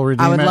 Maybe this will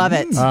redeem I would it. love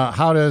it.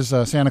 How does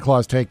Santa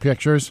Claus take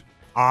pictures?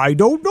 I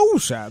don't know,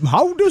 Sam.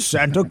 How does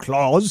Santa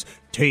Claus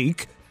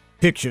take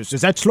pictures?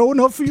 Is that slow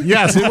enough for you?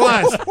 Yes, it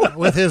was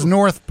with his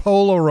North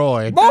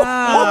Polaroid.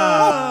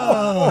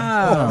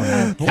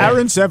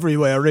 Parents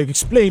everywhere are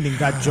explaining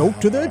that joke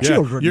to their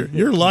children.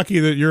 You're lucky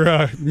that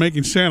you're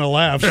making Santa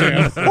laugh,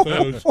 Sam.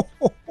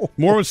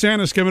 More with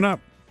Santa's coming up.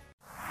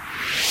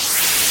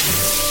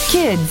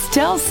 Kids,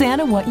 tell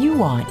Santa what you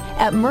want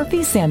at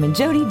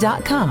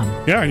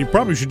murphysamandjody.com. Yeah, you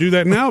probably should do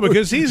that now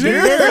because he's here.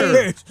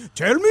 Yes.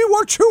 Tell me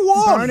what you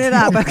want. Burn it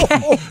up,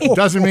 okay?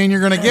 Doesn't mean you're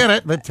going to get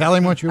it, but tell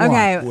him what you want.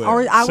 Okay,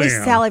 or I always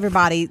Sam. tell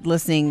everybody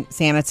listening,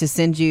 Santa, to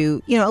send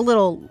you, a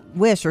little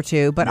wish or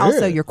two, but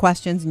also your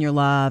questions and your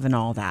love and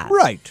all that.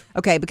 Right.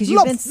 Okay, because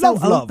you've been so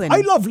love. open.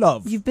 I love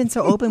love. You've been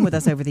so open with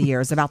us over the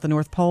years about the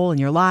North Pole and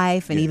your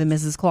life and even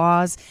Mrs.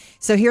 Claus.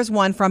 So here's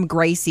one from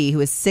Gracie, who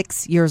is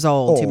 6 years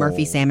old, to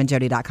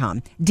murphysamandjody.com.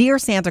 Dear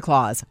Santa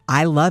Claus,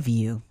 I love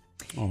you.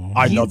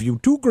 I love you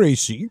too,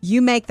 Gracie.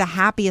 You make the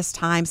happiest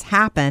times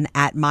happen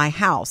at my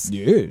house.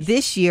 Yes.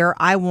 This year,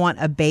 I want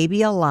a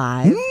baby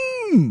alive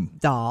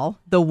doll,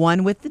 the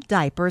one with the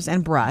diapers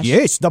and brush.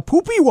 Yes, the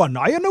poopy one.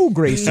 I know,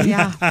 Gracie.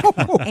 Yeah.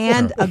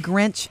 And a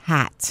Grinch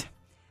hat.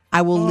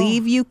 I will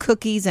leave you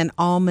cookies and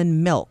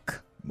almond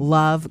milk.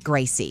 Love,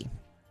 Gracie.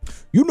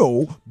 You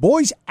know,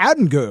 boys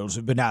and girls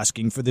have been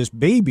asking for this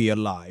baby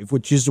alive,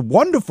 which is a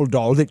wonderful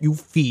doll that you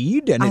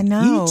feed and it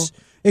eats.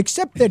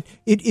 Except that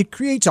it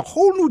creates a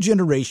whole new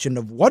generation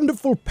of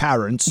wonderful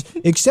parents,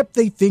 except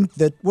they think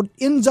that what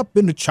ends up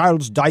in a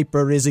child's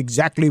diaper is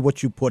exactly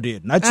what you put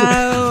in. That's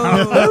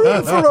they're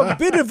in for a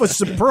bit of a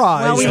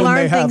surprise. Well, we when learn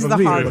they have things a the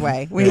baby. hard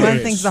way. We learn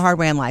things the hard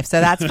way in life.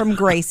 So that's from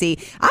Gracie.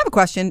 I have a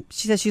question.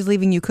 She says she's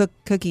leaving you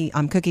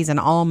cookies and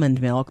almond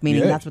milk,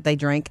 meaning that's what they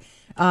drink.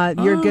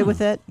 You're good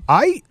with it?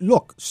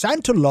 Look,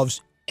 Santa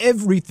loves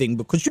everything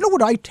because you know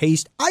what I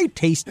taste? I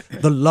taste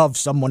the love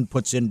someone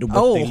puts into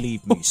what they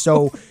leave me.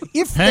 So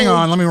if Hang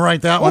on, let me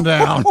write that one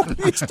down.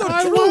 It's the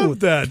I truth. love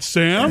that,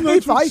 Sam.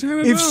 That's what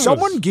Santa If does.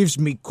 someone gives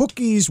me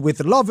cookies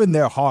with love in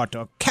their heart,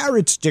 or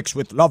carrot sticks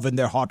with love in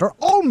their heart, or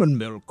almond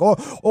milk, or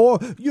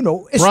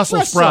Brussels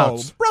espresso.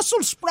 sprouts.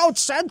 Brussels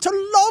sprouts. Santa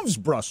loves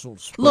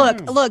Brussels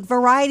sprouts. Look,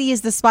 variety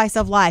is the spice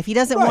of life. He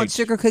doesn't want Right.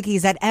 sugar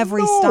cookies at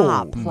every No,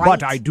 stop, right?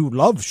 But I do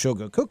love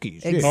sugar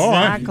cookies. yes.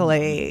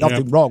 Exactly.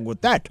 Nothing wrong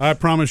with that. I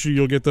promise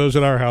you'll get those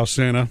at our house,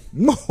 Santa.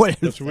 Well,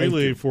 That's what we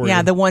leave for Yeah,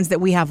 you. the ones that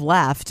we have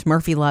left.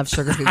 Murphy loves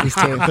sugar cookies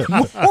too.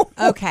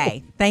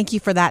 Okay, thank you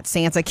for that,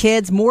 Santa.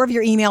 Kids, more of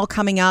your email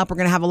coming up. We're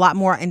going to have a lot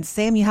more. And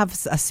Sam, you have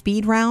a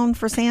speed round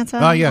for Santa?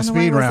 Oh, yeah, on the way?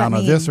 speed What does that round of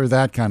mean? this or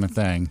that kind of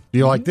thing. Do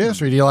you like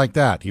this or do you like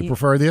that? Do you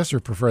prefer this or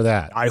prefer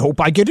that? I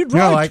hope I get it You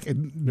know, right. like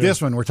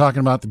this one, we're talking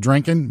about the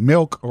drinking,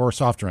 milk or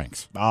soft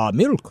drinks.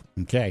 Milk.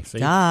 Okay, see?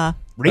 Duh. That's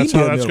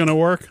Reindeer how that's milk. going to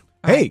work?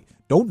 Hey,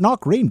 don't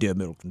knock reindeer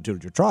milk until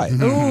you try it.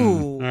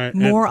 Ooh, right,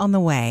 more on the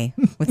way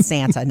with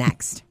Santa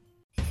next.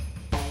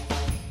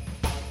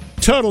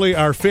 Totally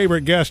our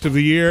favorite guest of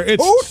the year.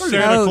 It's Totally.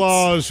 Santa Oats.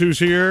 Claus who's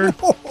here.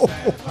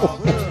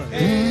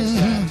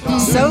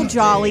 So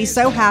jolly,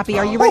 so happy.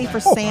 Are you ready for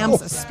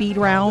Sam's speed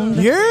round?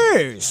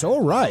 Yes,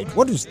 all right.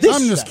 What is this?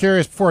 I'm just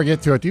curious before I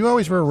get to it. Do you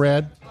always wear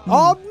red?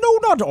 No,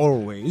 not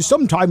always.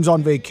 Sometimes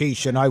on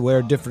vacation I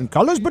wear different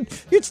colors,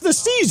 but it's the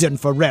season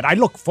for red. I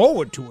look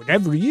forward to it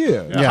every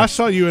year. I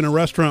saw you in a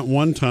restaurant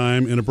one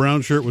time in a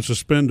brown shirt with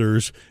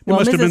suspenders. It Well,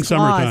 must have been Mrs.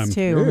 Claus, summertime.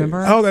 too,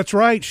 remember? Oh, that's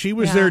right. She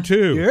was Yeah. there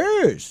too.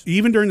 Yes.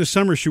 Even during the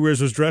summer, she wears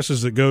those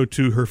dresses that go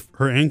to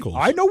her ankles.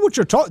 I know what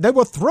you're talking. There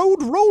were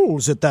throwed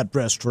rolls at that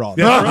restaurant.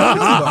 Yeah, right.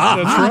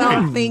 That's I right.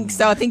 don't think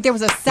so. I think there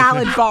was a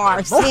salad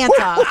bar,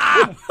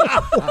 Santa.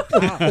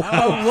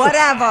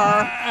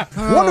 Whatever.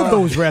 One of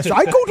those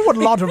restaurants. I go to a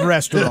lot of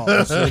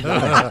restaurants. All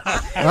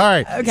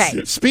right.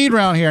 Okay. Speed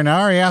round here. Now,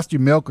 I already asked you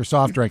milk or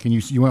soft drink, and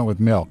you went with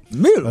milk.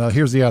 Milk.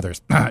 Here's the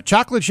others.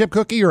 Chocolate chip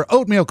cookie or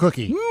oatmeal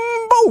cookie?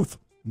 Both.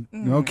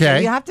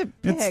 Okay. You have to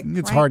pick. It's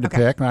right? hard to Okay.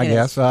 pick, I It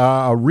guess. is.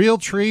 A real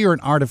tree or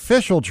an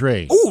artificial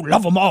tree? Ooh,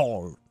 love them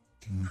all.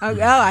 Oh,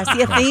 I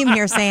see a theme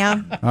here,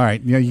 Sam. All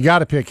right. You got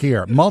to pick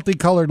here.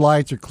 Multicolored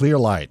lights or clear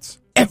lights?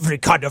 Every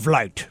kind of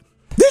light.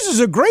 This is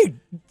a great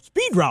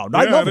speed round.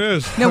 I Yeah, love it it.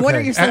 is. No wonder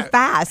Okay. you're so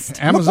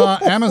fast.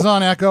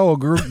 Amazon Echo or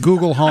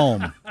Google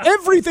Home?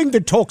 Everything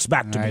that talks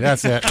back to All me. right,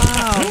 that's it.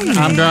 Oh,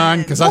 I'm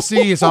done because I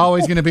see it's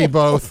always going to be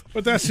both.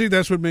 But that's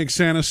what makes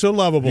Santa so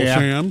lovable, Yeah.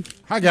 Sam.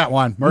 I got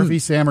one. Murphy,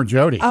 Sam, or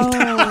Jody?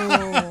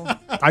 Oh.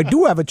 I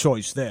do have a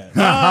choice there.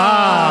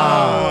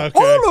 Oh, okay.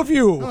 All of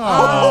you.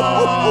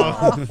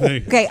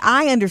 Okay,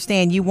 I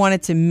understand you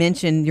wanted to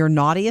mention your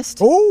naughtiest.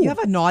 Oh. You have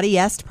a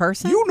naughtiest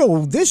person? You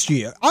know, this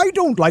year, I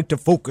don't like to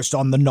focus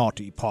on the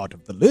naughty part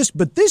of the list,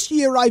 but this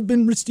year I've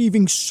been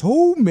receiving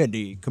so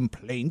many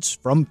complaints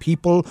from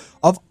people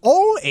of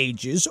all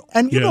ages.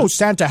 And you Yeah. know,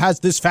 Santa has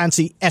this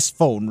fancy S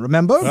phone,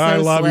 remember? I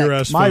love your slick.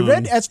 S My phone.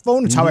 red S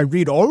phone, it's how I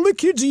read all the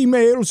kids'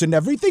 emails and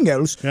everything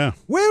else. Yeah.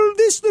 Well,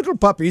 this little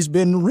puppy's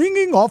been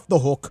ringing off the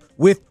hook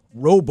with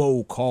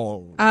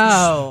robocalls.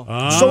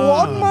 Oh. So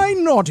on my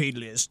naughty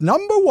list,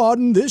 number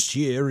one this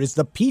year is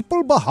the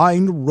people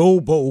behind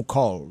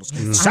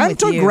robocalls.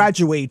 Santa with you.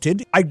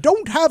 graduated. I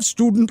don't have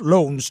student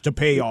loans to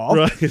pay off.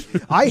 Right.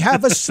 I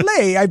have a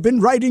sleigh I've been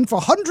riding for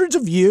hundreds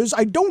of years.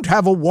 I don't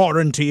have a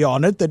warranty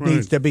on it that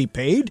needs to be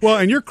paid. Well,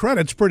 and your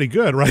credit's pretty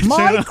good, right, My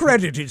Santa?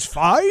 credit is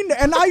fine,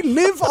 and I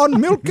live on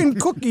milk and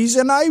cookies,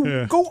 and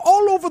I go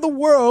all over the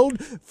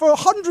world for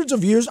hundreds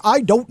of years.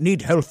 I don't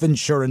need health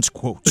insurance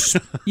quotes.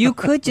 You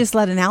could just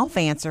let an elf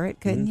answer it,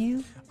 couldn't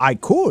you? I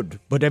could,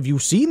 but have you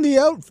seen the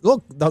elf?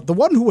 Look, the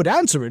one who would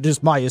answer it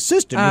is my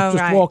assistant who's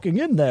just walking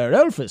in there,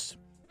 Elvis.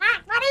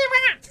 What do you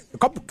want?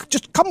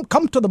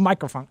 Come to the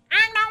microphone.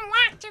 I don't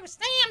want to.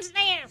 Sam's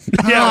there.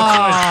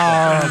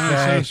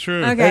 That's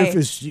true. Okay.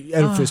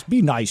 Elvis,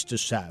 be nice to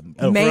Sam.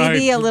 Elvis.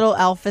 Maybe a little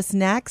Elvis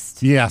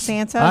next. Yes.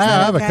 Santa. I Is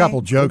that have okay? a couple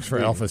jokes for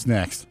Elvis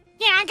next.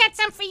 Yeah, I got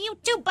some for you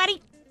too,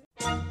 buddy.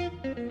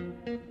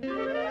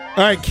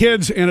 All right,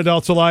 kids and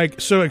adults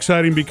alike, so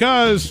exciting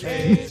because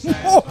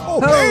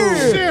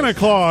Santa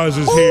Claus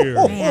is here.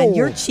 Man,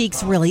 your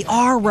cheeks really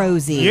are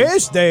rosy.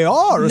 Yes, they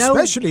are,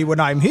 especially when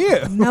I'm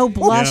here. No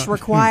blush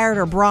required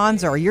or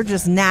bronzer. You're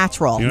just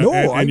natural. You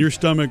know, and your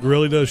stomach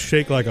really does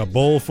shake like a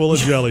bowl full of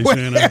jelly,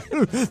 Santa.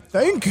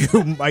 Thank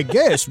you, I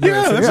guess.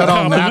 Yeah, Is it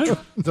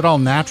all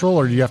natural,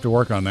 or do you have to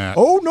work on that?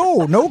 Oh,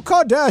 no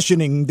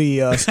Kardashianing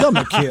the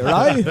stomach here.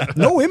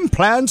 No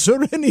implants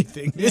or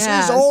anything. This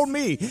is all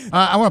me.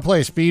 I want to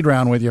play a speed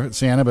round with you,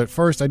 Santa, but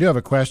first I do have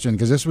a question,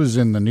 because this was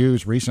in the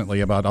news recently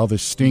about all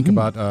this stink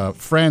about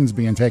Friends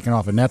being taken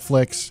off of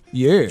Netflix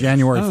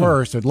January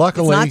 1st. And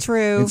luckily,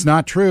 it's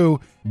not true.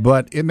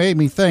 But it made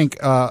me think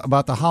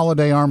about the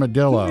holiday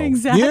armadillo.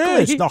 Exactly.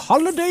 Yes, the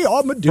holiday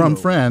armadillo. From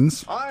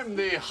Friends. I'm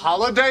the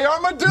holiday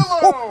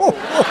armadillo.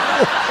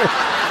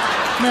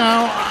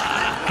 Now,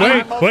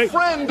 I'm a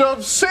friend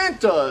of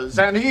Santa's,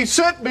 and he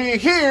sent me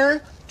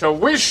here to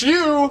wish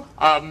you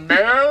a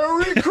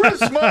Merry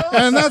Christmas.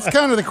 And that's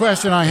kind of the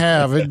question I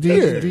have.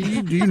 Do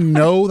you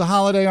know the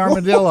holiday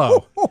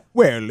armadillo?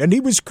 Well, and he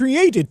was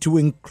created to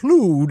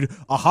include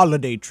a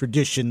holiday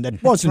tradition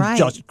that wasn't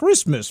just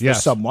Christmas for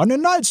someone,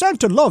 and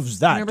Santa loves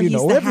that. Remember,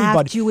 he's the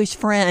half Jewish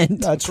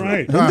friend. That's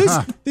right.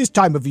 And this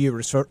time of year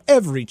is for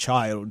every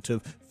child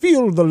to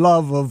feel the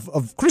love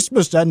of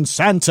Christmas and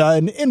Santa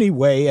in any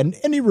way, and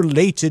any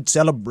related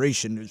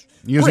celebration is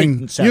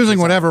using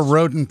whatever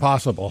rodent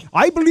possible.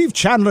 I believe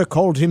Chandler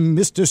called him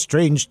Mr.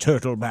 Strange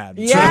Turtle Man.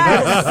 Yes.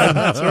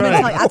 That's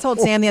right. I told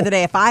Sam the other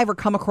day, if I ever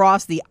come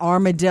across the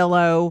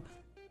armadillo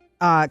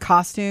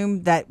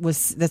costume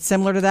that's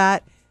similar to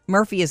that,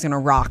 Murphy is going to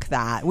rock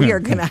that. We are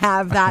going to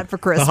have that for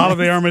Christmas. The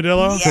holiday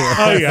armadillo? Yes.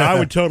 Oh, yeah, I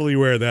would totally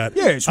wear that.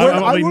 Yes,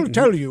 well, I will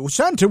tell you,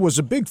 Santa was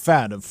a big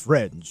fan of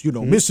Friends. You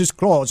know, Mrs.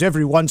 Claus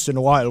every once in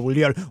a while will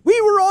yell,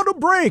 "We were on a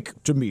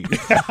break," to me.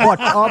 But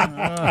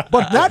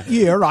that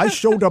year, I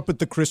showed up at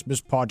the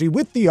Christmas party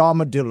with the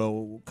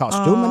armadillo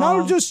costume, and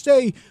I'll just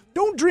say,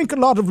 don't drink a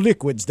lot of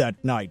liquids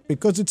that night,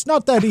 because it's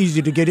not that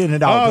easy to get in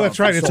and out. Oh, that's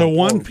right. It's a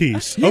one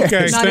piece. Yes.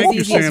 Okay, Not thank as you,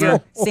 easy as Santa. your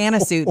Santa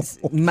suit's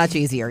much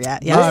easier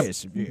yet.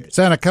 Yes.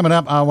 Santa, coming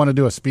up, I want to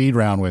do a speed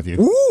round with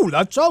you. Ooh,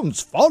 that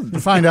sounds fun.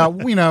 To find out,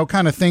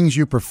 kind of things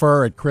you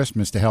prefer at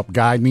Christmas to help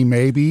guide me,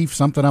 maybe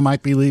something I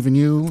might be leaving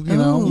you,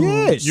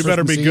 Yes. You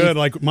better be Christmas good, Eve.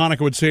 like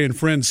Monica would say in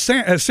Friends.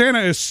 Santa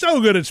is so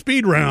good at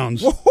speed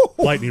rounds.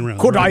 Lightning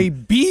rounds. Could right? I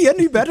be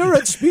any better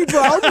at speed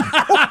round?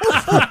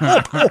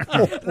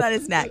 That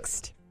is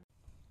next.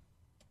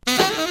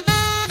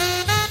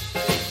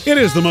 It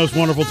is the most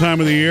wonderful time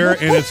of the year,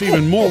 and it's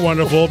even more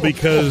wonderful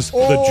because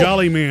the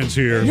Jolly Man's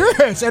here.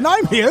 Yes, and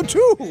I'm here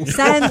too.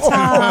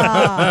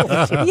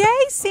 Santa.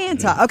 Yay,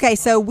 Santa. Okay,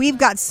 so we've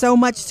got so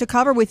much to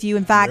cover with you.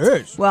 In fact,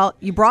 well,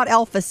 you brought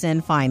Elvis in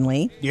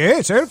finally.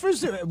 Yes,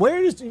 Elvis.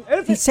 Where is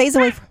Elvis? He stays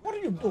away from... What are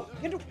you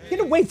doing? Get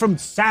away from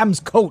Sam's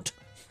coat.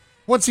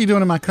 What's he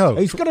doing in my coat?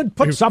 He's going to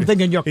put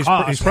something in your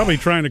car. He's probably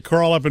trying to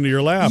crawl up into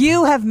your lap.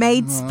 You have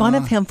made fun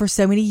of him for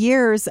so many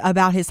years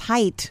about his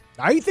height.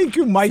 I think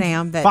you might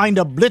find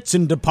a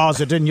Blitzen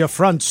deposit in your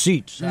front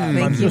seat. I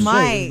think you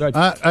might.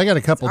 I got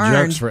a couple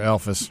Earned. jokes for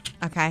Elvis.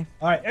 Okay.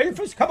 All right,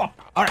 Elvis, come on.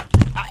 All right,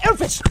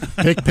 Elvis.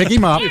 Pick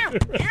him up. All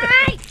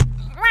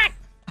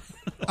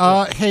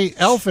right. Hey,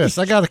 Elvis,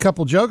 I got a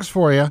couple jokes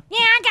for you. Yeah,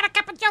 I got a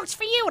couple jokes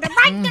for you. The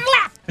right and the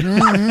left.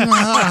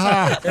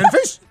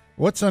 Elvis?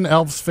 What's an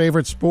elf's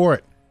favorite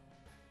sport?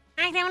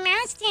 I don't know,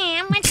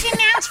 Sam. What's an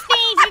elf's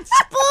favorite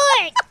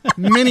sport?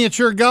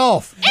 Miniature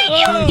golf.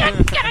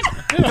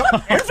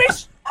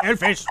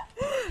 Elvis.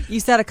 You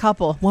said a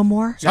couple. One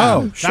more?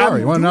 Oh, sure.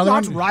 You want another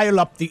one? Do not rile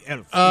up the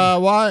elf.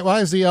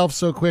 Why is the elf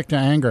so quick to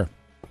anger?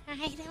 I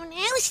don't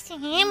know, Sam.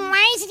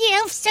 Why is the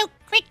elf so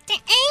quick to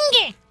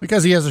anger?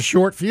 Because he has a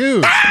short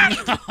fuse.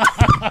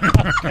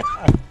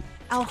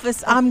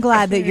 Elvis, I'm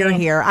glad that you're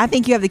here. I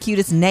think you have the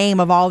cutest name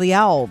of all the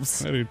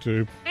elves. I do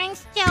too.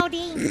 Thanks,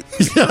 Jody.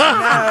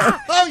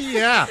 Oh,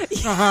 yeah.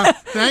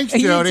 Thanks,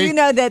 Jody. You do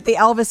know that the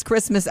Elvis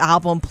Christmas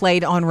album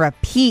played on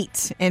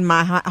repeat in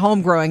my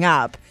home growing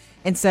up.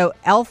 And so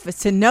Elvis,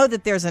 to know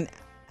that there's an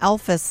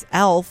Elvis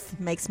elf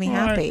makes me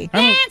happy.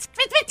 It's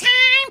Christmas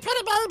time,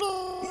 pretty baby.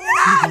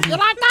 You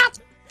like that?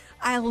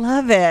 I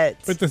love it.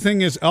 But the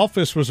thing is,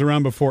 Elvis was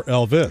around before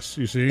Elvis,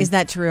 you see? Is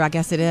that true? I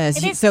guess it is.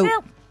 It is true.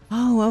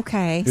 Oh,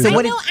 okay. Is So it-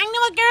 what I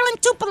knew a girl in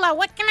Tupelo.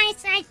 What can I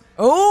say?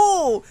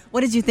 Oh,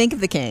 what did you think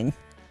of the king?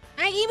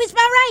 He was all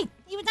right.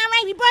 He was all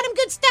right. We brought him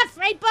good stuff,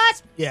 right,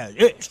 boss?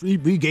 Yes,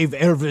 we gave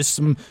Elvis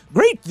some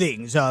great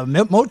things.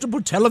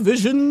 Multiple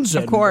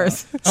televisions. Of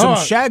course. Some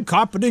shag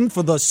carpeting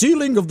for the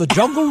ceiling of the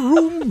jungle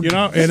room. And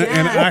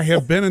I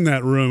have been in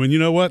that room, and you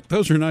know what?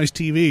 Those are nice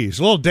TVs.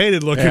 A little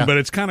dated looking, but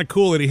it's kind of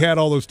cool that he had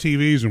all those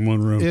TVs in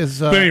one room.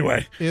 But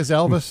anyway. Is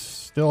Elvis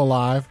still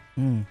alive?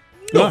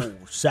 No,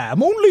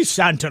 Sam. Only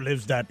Santa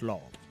lives that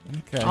long.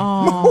 Okay.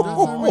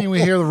 I mean,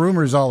 we hear the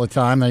rumors all the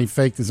time that he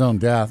faked his own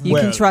death. You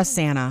can trust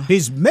Santa.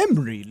 His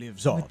memory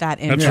lives on. With that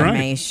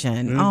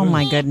information. Right. Oh,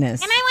 my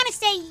goodness. And I want to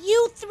say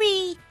you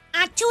three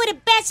are two of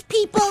the best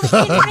people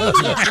in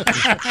radio. And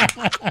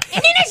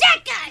then there's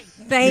that guy.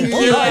 Thank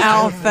you,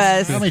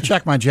 Elvis. Let me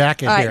check my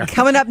jacket here.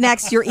 Coming up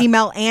next, your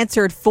email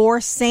answered for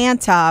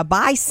Santa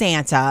by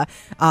Santa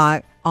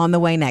on the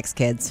way next,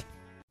 kids.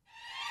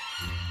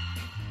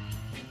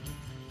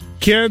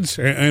 Kids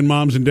and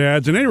moms and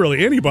dads and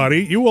really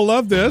anybody, you will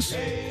love this.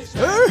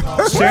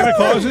 Santa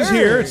Claus is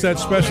here. It's that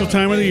special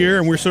time of the year,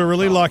 and we're so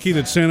really lucky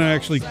that Santa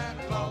actually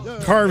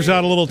carves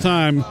out a little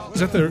time.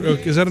 Is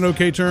that an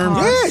okay term?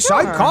 Yes, sure.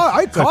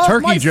 I carve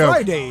turkey my joke.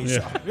 Fridays.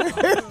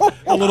 Yeah.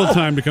 A little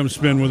time to come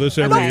spend with us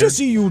every year. I'd love to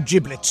see you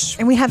giblets.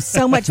 And we have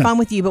so much fun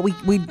with you, but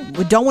we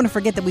don't want to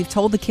forget that we've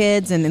told the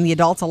kids and the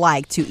adults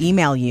alike to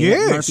email you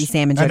at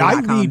murphysamandjody.com.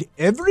 And I read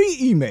every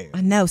email.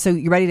 I know. So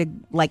you ready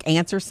to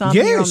answer some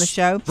here on the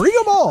show? Bring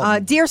them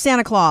on. Dear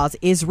Santa Claus,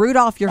 is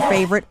Rudolph your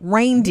favorite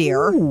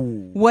reindeer?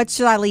 Ooh. What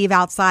should I leave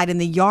outside in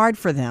the yard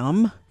for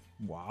them?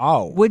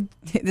 Wow.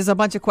 There's a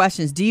bunch of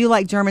questions. Do you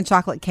like German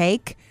chocolate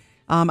cake?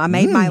 I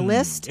made my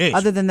list. Yes.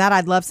 Other than that,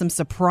 I'd love some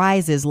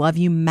surprises. Love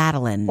you,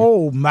 Madeline.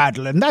 Oh,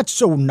 Madeline, that's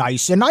so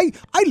nice. And I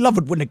love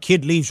it when a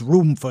kid leaves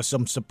room for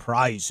some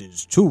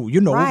surprises, too.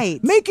 You know,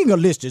 right. Making a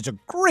list is a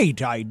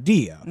great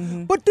idea.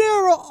 Mm-hmm. But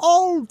there are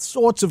all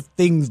sorts of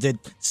things that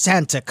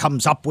Santa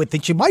comes up with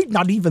that you might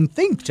not even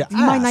think to ask. You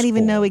might not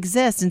even know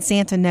exist, and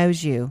Santa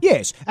knows you.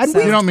 Yes. And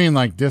you don't mean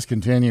like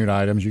discontinued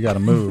items. You got to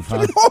move,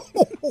 huh?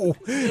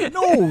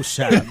 No,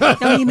 Sam.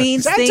 No, he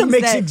means Santa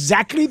makes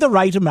exactly the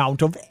right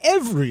amount of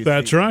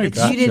everything. That's right.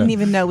 That you didn't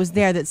even know was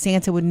there that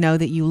Santa would know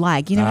that you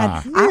like. You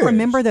know, I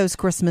remember those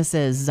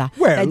Christmases.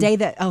 That day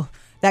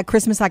that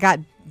Christmas I got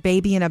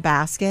baby in a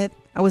basket.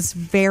 I was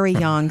very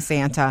young,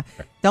 Santa.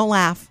 Don't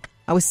laugh.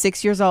 I was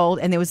 6 years old,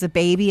 and there was a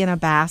baby in a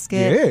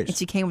basket, and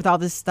she came with all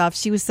this stuff.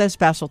 She was so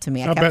special to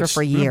me. I kept her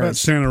for years. I bet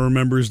Santa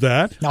remembers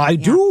that. I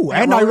do,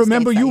 and I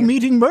remember you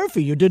meeting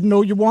Murphy. You didn't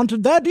know you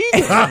wanted that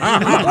either.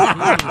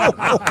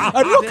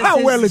 And look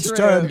how well it's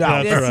turned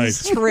out.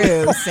 This is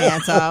true,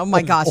 Santa. Oh,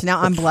 my gosh. Now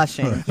I'm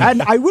blushing.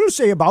 And I will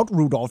say about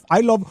Rudolph,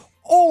 I love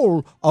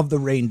all of the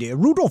reindeer.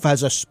 Rudolph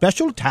has a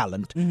special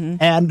talent,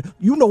 and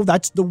you know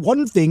that's the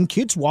one thing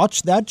kids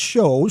watch that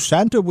show.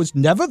 Santa was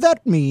never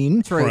that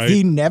mean. Right.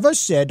 He never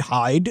said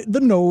hide the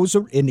nose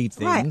or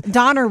anything. Right.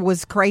 Donner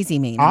was crazy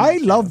mean. I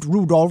loved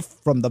Rudolph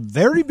from the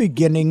very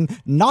beginning,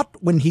 not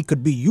when he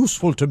could be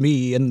useful to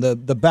me in the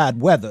bad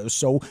weather,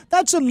 so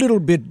that's a little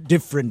bit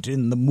different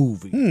in the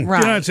movie.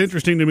 Right. It's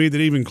interesting to me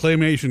that even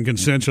Claymation can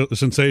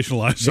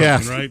sensationalize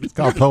something, right? It's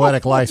called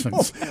poetic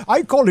license.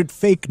 I call it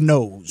fake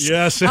nose.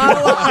 Yes.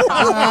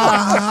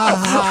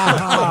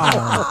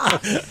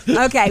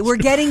 Okay, we're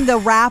getting the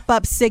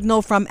wrap-up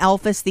signal from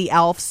Elvis the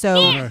Elf, so...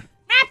 Wrap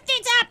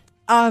this up!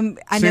 I know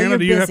Santa, you're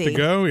do you busy. have to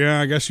go? Yeah,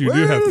 I guess you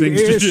do have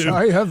things to do.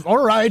 I have.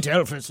 All right,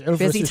 Elvis. Elvis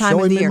Busy is time of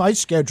showing the me year. my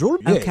schedule.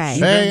 Okay.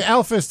 Hey,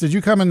 Elvis, did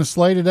you come in the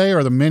sleigh today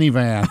or the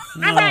minivan?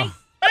 All right.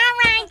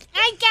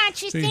 I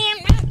got you, Sam.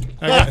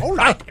 All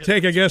right.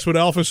 Take a guess what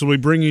Elvis will be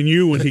bringing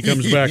you when he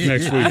comes back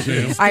next week,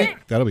 Sam.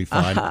 That'll be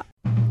fine.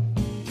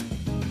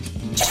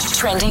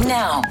 Trending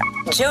now.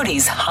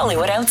 Jody's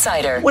Hollywood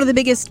Outsider. One of the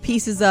biggest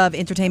pieces of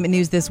entertainment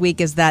news this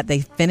week is that they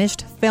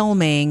finished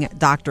filming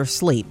Dr.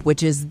 Sleep,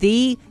 which is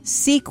the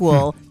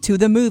sequel to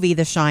the movie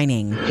The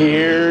Shining.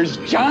 Here's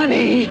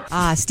Johnny.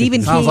 Stephen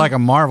King. Sounds like a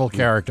Marvel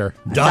character.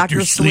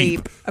 Dr.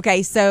 Sleep.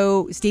 Okay,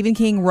 so Stephen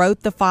King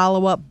wrote the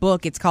follow-up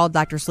book. It's called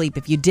Dr. Sleep.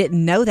 If you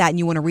didn't know that and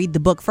you want to read the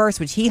book first,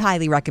 which he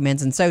highly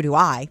recommends, and so do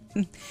I,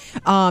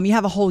 you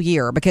have a whole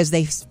year because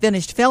they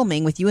finished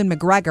filming with Ewan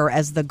McGregor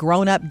as the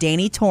grown-up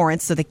Danny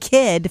Torrance. So the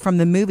kid from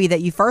the movie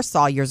that you first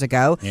saw years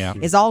ago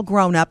is all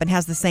grown up and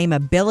has the same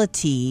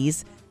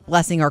abilities,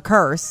 blessing or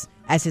curse,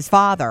 as his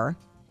father.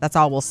 That's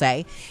all we'll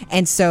say.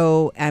 And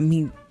so,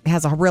 he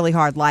has a really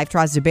hard life,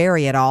 tries to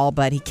bury it all,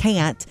 but he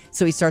can't.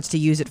 So he starts to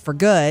use it for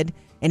good,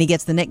 and he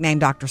gets the nickname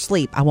Dr.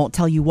 Sleep. I won't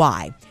tell you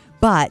why.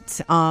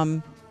 But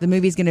the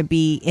movie's going to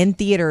be in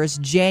theaters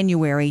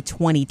January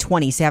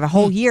 2020. So you have a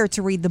whole year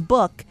to read the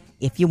book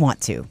if you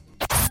want to.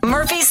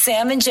 Murphy,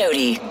 Sam, and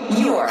Jody,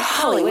 your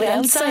Hollywood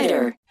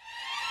Outsider.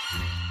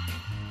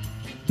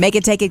 Make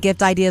it, take it,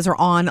 gift ideas are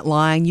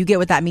online. You get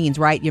what that means,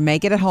 right? You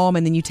make it at home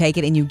and then you take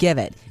it and you give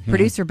it.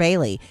 Producer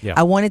Bailey,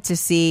 I wanted to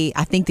see,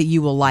 I think that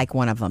you will like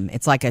one of them.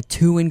 It's like a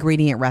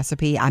 2-ingredient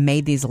recipe. I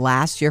made these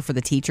last year for the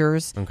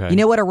teachers. Okay. You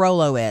know what a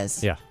Rolo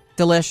is? Yeah.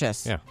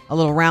 Delicious. Yeah. A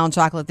little round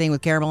chocolate thing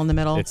with caramel in the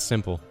middle. It's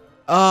simple.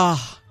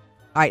 Oh,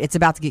 All right, it's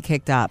about to get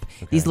kicked up.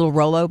 Okay. These little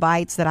Rolo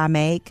bites that I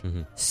make,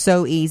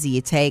 so easy.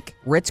 You take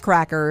Ritz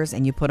crackers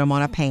and you put them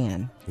on a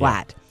pan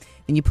flat.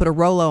 And you put a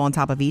Rolo on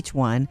top of each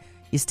one.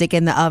 You stick it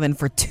in the oven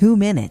for 2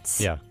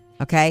 minutes. Yeah.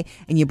 Okay?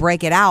 And you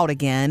break it out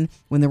again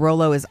when the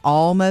Rolo is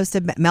almost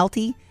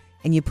melty.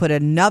 And you put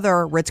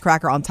another Ritz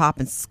cracker on top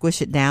and squish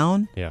it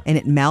down. Yeah. And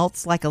it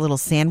melts like a little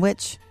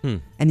sandwich.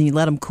 And then you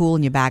let them cool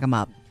and you bag them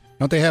up.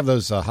 Don't they have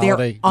those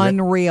holiday? They're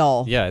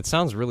unreal. Yeah, it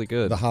sounds really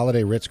good. The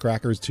holiday Ritz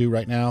crackers too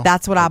right now?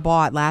 That's what I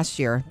bought last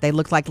year. They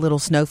look like little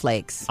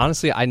snowflakes.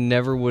 Honestly, I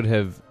never would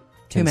have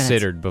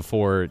considered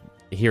before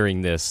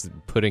hearing this,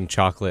 putting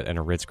chocolate and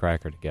a Ritz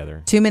cracker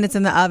together. 2 minutes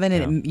in the oven,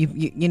 and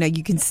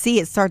you can see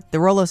it the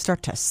Rolos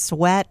start to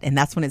sweat, and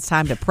that's when it's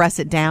time to press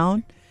it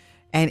down.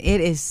 And it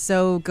is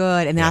so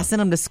good. And then I send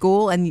them to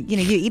school, and you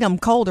eat them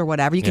cold or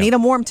whatever. You can eat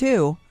them warm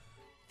too.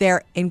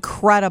 They're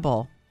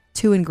incredible.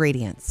 2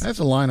 ingredients. That's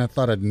a line I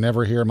thought I'd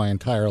never hear my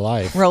entire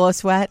life. Rolo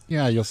sweat?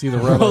 Yeah, you'll see the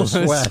Rolo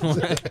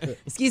sweat.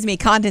 Excuse me,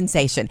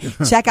 condensation.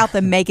 Check out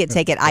the Make It,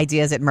 Take It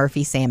ideas at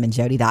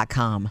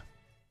murphysamandjody.com.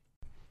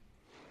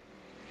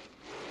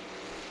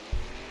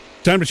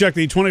 Time to check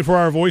the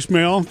 24-hour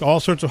voicemail. All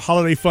sorts of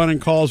holiday fun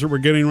and calls that we're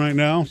getting right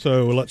now,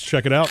 so let's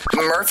check it out.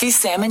 Murphy,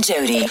 Sam, and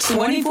Jody,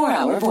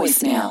 24-hour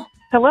voicemail.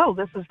 Hello,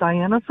 this is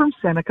Diana from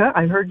Seneca.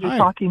 I heard you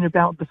talking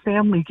about the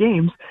family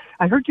games.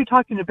 I heard you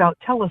talking about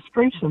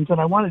Telestrations,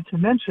 and I wanted to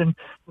mention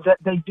that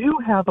they do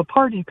have a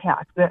party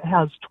pack that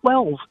has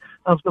 12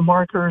 of the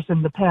markers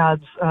and the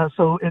pads,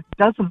 so it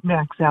doesn't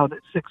max out at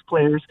 6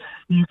 players.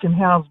 You can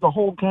have the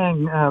whole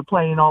gang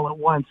playing all at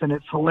once, and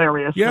it's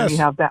hilarious when you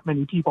have that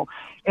many people.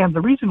 And the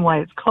reason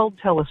why it's called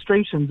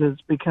Telestrations is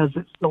because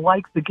it's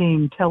like the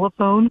game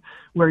Telephone,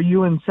 where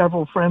you and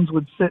several friends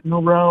would sit in a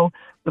row.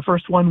 The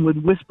first one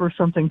would whisper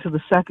something to the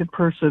second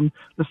person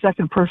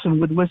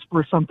would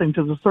whisper something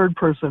to the third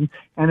person,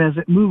 and as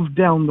it moved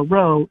down the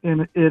row,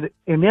 it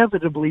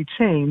inevitably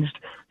changed,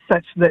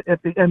 such that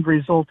at the end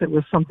result it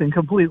was something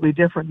completely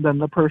different than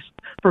the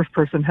first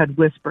person had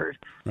whispered.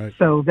 Right.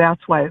 So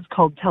that's why it's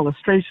called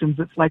Telestrations.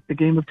 It's like the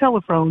game of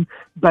telephone,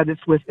 but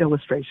it's with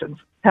illustrations.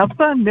 Have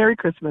fun. Merry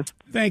Christmas.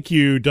 Thank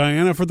you,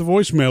 Diana, for the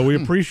voicemail. We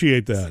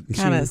appreciate that.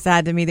 Kind of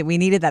sad to me that we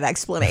needed that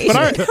explanation.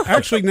 But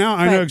actually now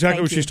I know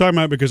exactly what she's talking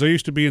about, because I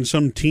used to be in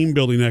some team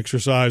building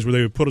exercise where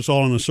they would put us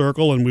all in a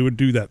circle and we would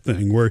do that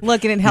thing where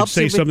and it helps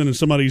say something in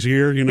somebody's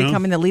ear,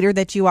 becoming the leader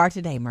that you are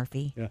today,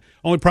 Murphy. Yeah.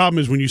 Only problem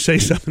is when you say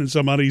something in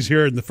somebody's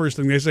ear and the first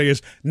thing they say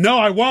is, "No,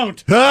 I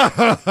won't."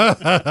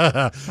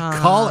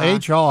 Call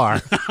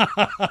HR.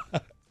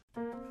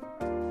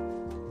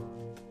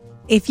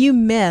 If you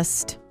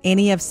missed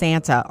any of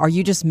Santa, or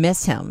you just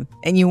miss him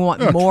and you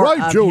want more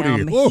of Jody.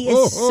 him, he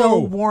is so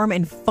warm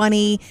and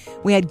funny.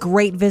 We had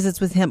great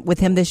visits with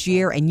him this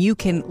year, and you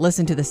can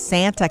listen to the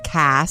Santa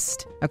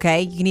Cast.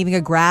 Okay, you can even go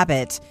grab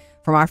it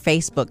from our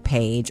Facebook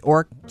page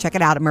or check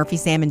it out at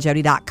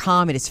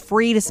murphysamandjody.com. It is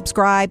free to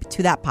subscribe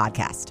to that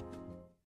podcast.